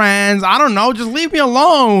some friends. I don't know. Just leave me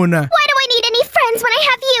alone. Why do I need any friends when I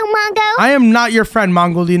have you, Mongo? I am not your friend,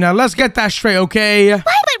 Mongolina. Let's get that straight, okay? Why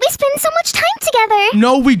would we spend so much time together?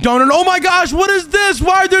 No, we don't. And oh my gosh, what is this?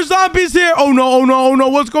 Why are there zombies here? Oh no, oh no, oh no.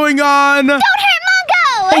 What's going on? Don't hurt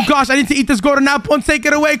Mongo! Oh gosh, I need to eat this golden apple and take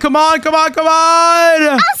it away. Come on, come on, come on.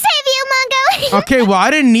 I'll save you, Mongo. Okay, well,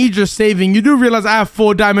 I didn't need your saving. You do realize I have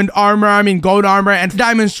full diamond armor. I mean, gold armor and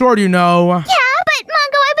diamond sword, you know. Yeah, but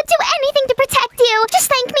Mongo, I would do anything to protect you. Just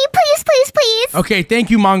thank me, please, please, please. Okay, thank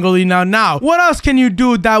you, Mongolina. Now, what else can you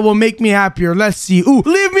do that will make me happier? Let's see. Ooh,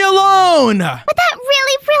 leave me alone. Would that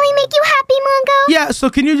really make you happy, Mongo? Yeah, so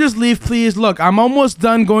can you just leave, please? Look, I'm almost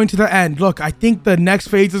done going to the end. Look, I think the next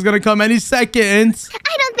phase is going to come any second.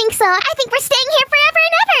 I don't think so. I think we're staying here forever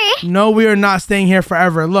and ever. No, we are not staying here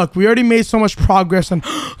forever. Look, we already made so much progress. And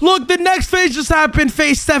look, the next phase just happened.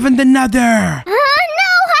 Phase 7, the nether. No,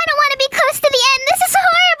 I don't want to be close to the end. This is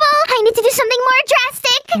horrible. I need to do something more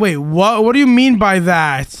drastic. Wait, what? What do you mean by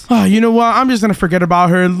that? Oh, you know what? I'm just gonna forget about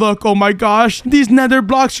her. Look, oh my gosh. These nether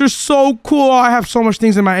blocks are so cool. I have so much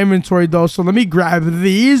things in my inventory though. So let me grab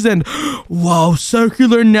these and whoa,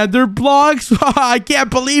 circular nether blocks. I can't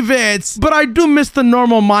believe it. But I do miss the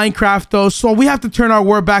normal Minecraft though. So we have to turn our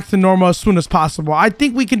world back to normal as soon as possible. I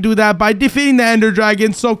think we can do that by defeating the Ender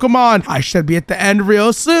Dragon. So come on. I should be at the end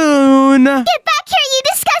real soon. Get back here, you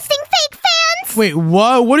disgusting fake fans. Wait,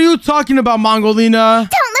 what? What are you talking about, Mongolina?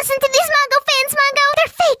 Don't listen to these Mongo fans, Mongo. They're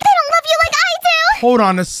fake. They don't love you like I do. Hold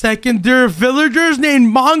on a second. There are villagers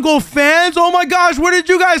named Mongo fans? Oh my gosh, where did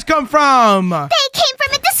you guys come from? They came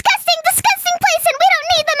from a disgusting place and we don't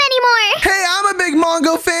need them anymore. Hey, I'm a big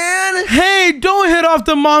Mongo fan. Hey, don't hit off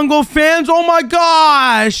the Mongo fans. Oh my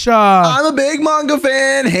gosh. I'm a big Mongo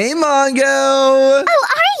fan. Hey, Mongo. Oh,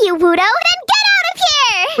 are you, Wudo? Then get out of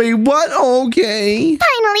here. Wait, what? Okay.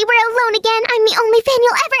 Finally, we're alone again. I'm the only fan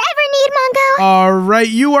you'll ever need, Mongo. All right,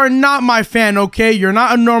 you are not my fan, okay? You're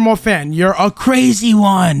not a normal fan. You're a crazy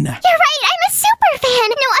one. You're right. I'm a super fan.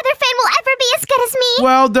 No other fan will ever be as good as me.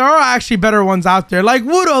 Well, there are actually better ones out there. Like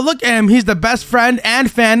Wudo, look at him. He's the best friend and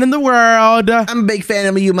fan in the world. I'm a big fan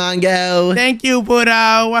of you, Mongo. Thank you,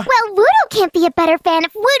 Wudo. Well, Wudo can't be a better fan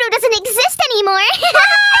if Wudo doesn't exist anymore.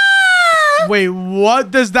 Wait, what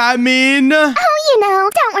does that mean? Oh, you know,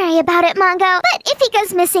 don't worry about it, Mongo. But if he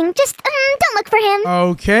goes missing, just don't look for him.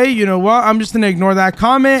 Okay, you know what? I'm just gonna ignore that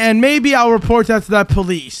comment and maybe I'll report that to the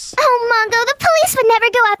police. Oh, Mongo, the police would never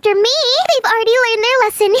go after me. They've already learned their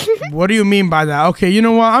lesson. What do you mean by that? Okay, you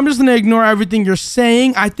know what? I'm just gonna ignore everything you're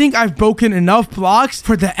saying. I think I've broken enough blocks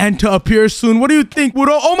for the end to appear soon. What do you think,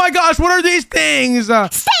 Wudo? Oh my gosh, what are these things? Stay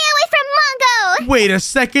away from Mongo. Wait a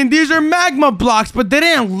second. These are magma blocks, but they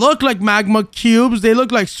didn't look like magma cubes. They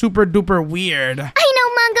look like super duper weird. I know,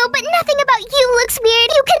 Mongo, but nothing about you looks weird.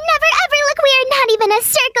 You could never ever look weird, not even as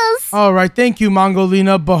circles. All right, thank you,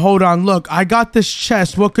 Mongolina. But hold on, look, I got this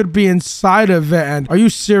chest. What could be inside of it? And are you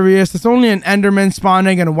serious? It's only an Enderman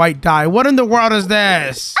spawning and white dye. What in the world is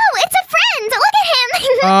this? Oh, it's a friend. Look at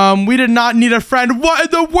him. We did not need a friend. What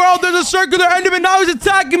in the world? There's a circular enderman. Now he's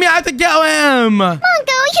attacking me. I have to kill him. Mongo,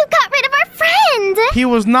 you got rid of our friend. He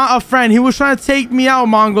was not a friend. He was trying to take me out,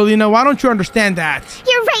 Mongolina. Why don't you understand that?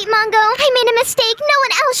 You're right, Mongo. I made a mistake. No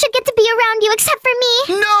one else should get to be around you except for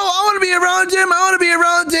me. No, I want to be around him. I want to be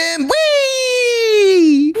around him.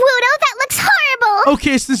 Whee! Wudo, that looks horrible.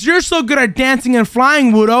 Okay, since you're so good at dancing and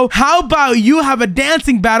flying, Wudo, how about you have a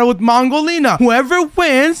dancing battle with Mongolina? Whoever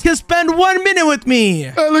wins can spend 1 minute with me.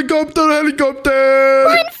 Helicopter, helicopter.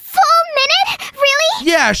 1 full minute?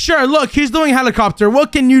 Really? Yeah, sure. Look, he's doing helicopter.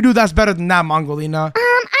 What can you do that's better than that, Mongolina?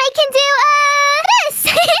 I can do,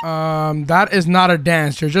 this. That is not a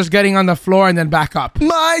dance. You're just getting on the floor and then back up.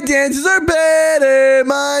 My dances are better.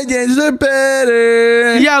 My dances are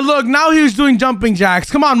better. Yeah, look, now he's doing jumping jacks.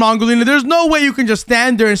 Come on, Mongolina. There's no way you can just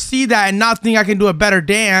stand there and see that and not think I can do a better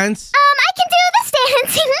dance. I can do this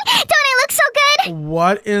dance. Don't I look so good?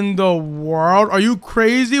 What in the world? Are you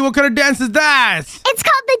crazy? What kind of dance is that? It's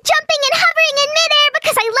called the jumping and hovering in midair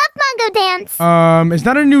because I love Mongo dance. Is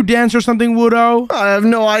that a new dance or something, Wudo? I have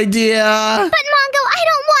no idea. But Mongo, I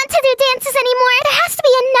don't want to do dances anymore. There has to be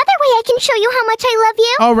another way I can show you how much I love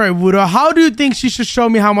you. All right, Wudo, how do you think she should show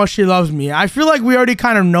me how much she loves me? I feel like we already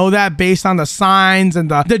kind of know that based on the signs and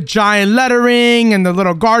the giant lettering and the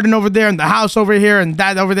little garden over there and the house over here and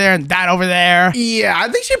that over there and that over there. Yeah, I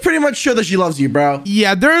think she pretty much showed that she loves you, bro.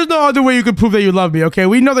 Yeah, there's no other way you could prove that you love me, okay?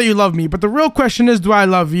 We know that you love me, but the real question is, do I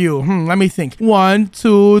love you? Let me think. 1,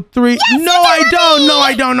 2, 3. Yes, no, I don't. No,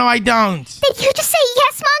 I don't. No, I don't. Did you just say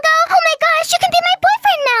yes, Mongo? Oh my gosh, you can be my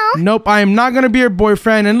boyfriend now. Nope, I am not going to be your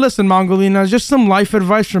boyfriend. And listen, Mongolina, just some life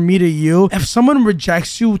advice from me to you. If someone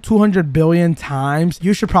rejects you 200 billion times,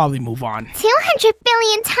 you should probably move on. 200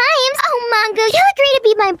 billion times? Oh, Mongo, you'll agree to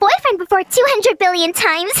be my boyfriend before 200 billion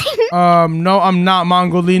times. No, I'm not,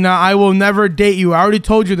 Mongolina. I will never date you. I already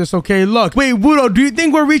told you this, okay? Look, wait, Wudo, do you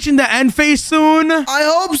think we're reaching the end phase soon? I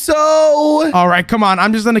hope so. All right, come on.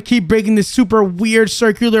 I'm just going to keep breaking these super weird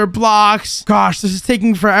circular blocks. Gosh, this is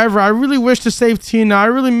taking forever. I really wish to save Tina. I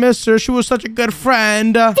really miss her. She was such a good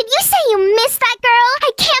friend. Did you say you missed that girl?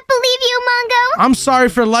 I can't believe you, Mongo. I'm sorry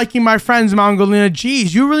for liking my friends, Mongolina.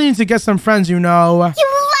 Jeez, you really need to get some friends, you know. You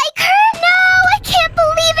like her? No, I can't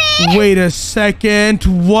believe it. Wait a second.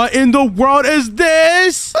 What in the world is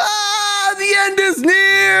this? The end is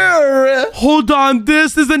near. Hold on.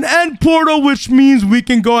 This is an end portal, which means we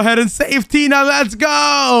can go ahead and save Tina. Let's go.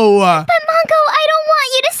 But Mongo, I don't want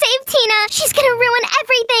you to save Tina. She's gonna ruin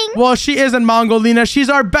everything. Well, she isn't, Mongolina. She's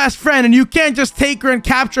our best friend, and you can't just take her and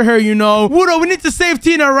capture her, you know. Wudo, we need to save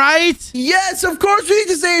Tina, right? Yes, of course we need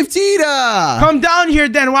to save Tina. Come down here,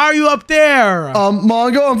 then. Why are you up there?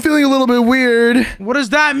 Mongo, I'm feeling a little bit weird. What does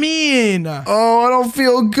that mean? Oh, I don't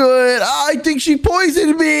feel good. I think she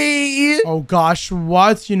poisoned me. Oh, gosh.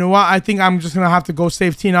 What? You know what? I think I'm just going to have to go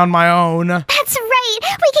save Tina on my own. That's right.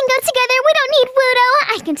 We can go together. We don't need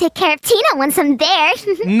Wudo. I can take care of Tina once I'm there.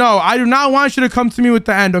 No, I do not want you to come to me with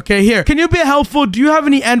the end, okay? Here, can you be helpful? Do you have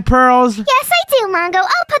any end pearls? Yes, I do, Mongo.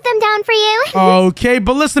 I'll put them down for you. Okay,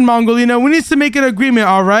 but listen, Mongolina, we need to make an agreement,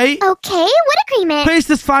 all right? Okay, what agreement? Place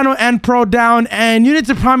this final end pearl down, and you need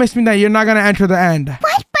to promise me that you're not going to enter the end.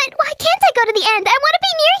 What? But why can't I go to the end? I want to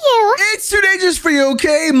be near you. It's too dangerous for you,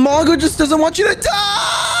 okay? Mongo just doesn't want you to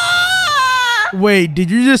die. Wait, did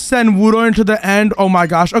you just send Wudo into the end? Oh my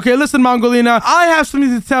gosh. Okay, listen, Mongolina, I have something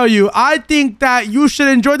to tell you. I think that you should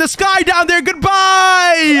enjoy the sky down there.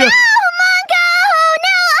 Goodbye! No, Mongo!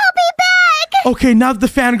 No, I'll be back! Okay, now that the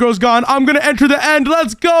fangirl's gone, I'm gonna enter the end.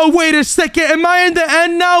 Let's go. Wait a second. Am I in the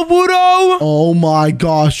end now, Wudo? Oh my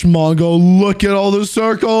gosh, Mongo. Look at all the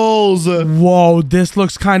circles. Whoa, this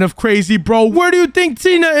looks kind of crazy, bro. Where do you think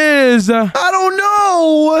Tina is? I don't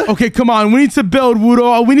know. Okay, come on. We need to build,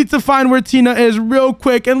 Wudo. We need to find where Tina is real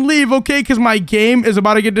quick and leave, okay? Because my game is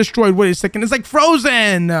about to get destroyed. Wait a second. It's like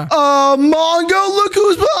frozen. Mongo, look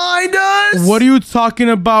who's behind us. What are you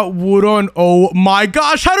talking about, Wudo? And oh my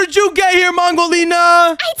gosh, how did you get here, Mongolina?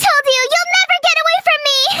 I told you, you'll never get away from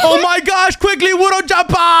me. Oh my gosh, quickly, Wudo,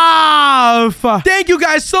 jump off. Thank you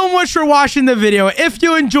guys so much for watching the video. If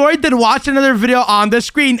you enjoyed, then watch another video on the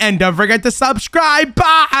screen. And don't forget to subscribe.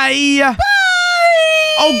 Bye. Bye.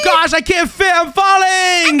 Oh gosh, I can't fit. I'm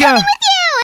falling. I'm coming with you.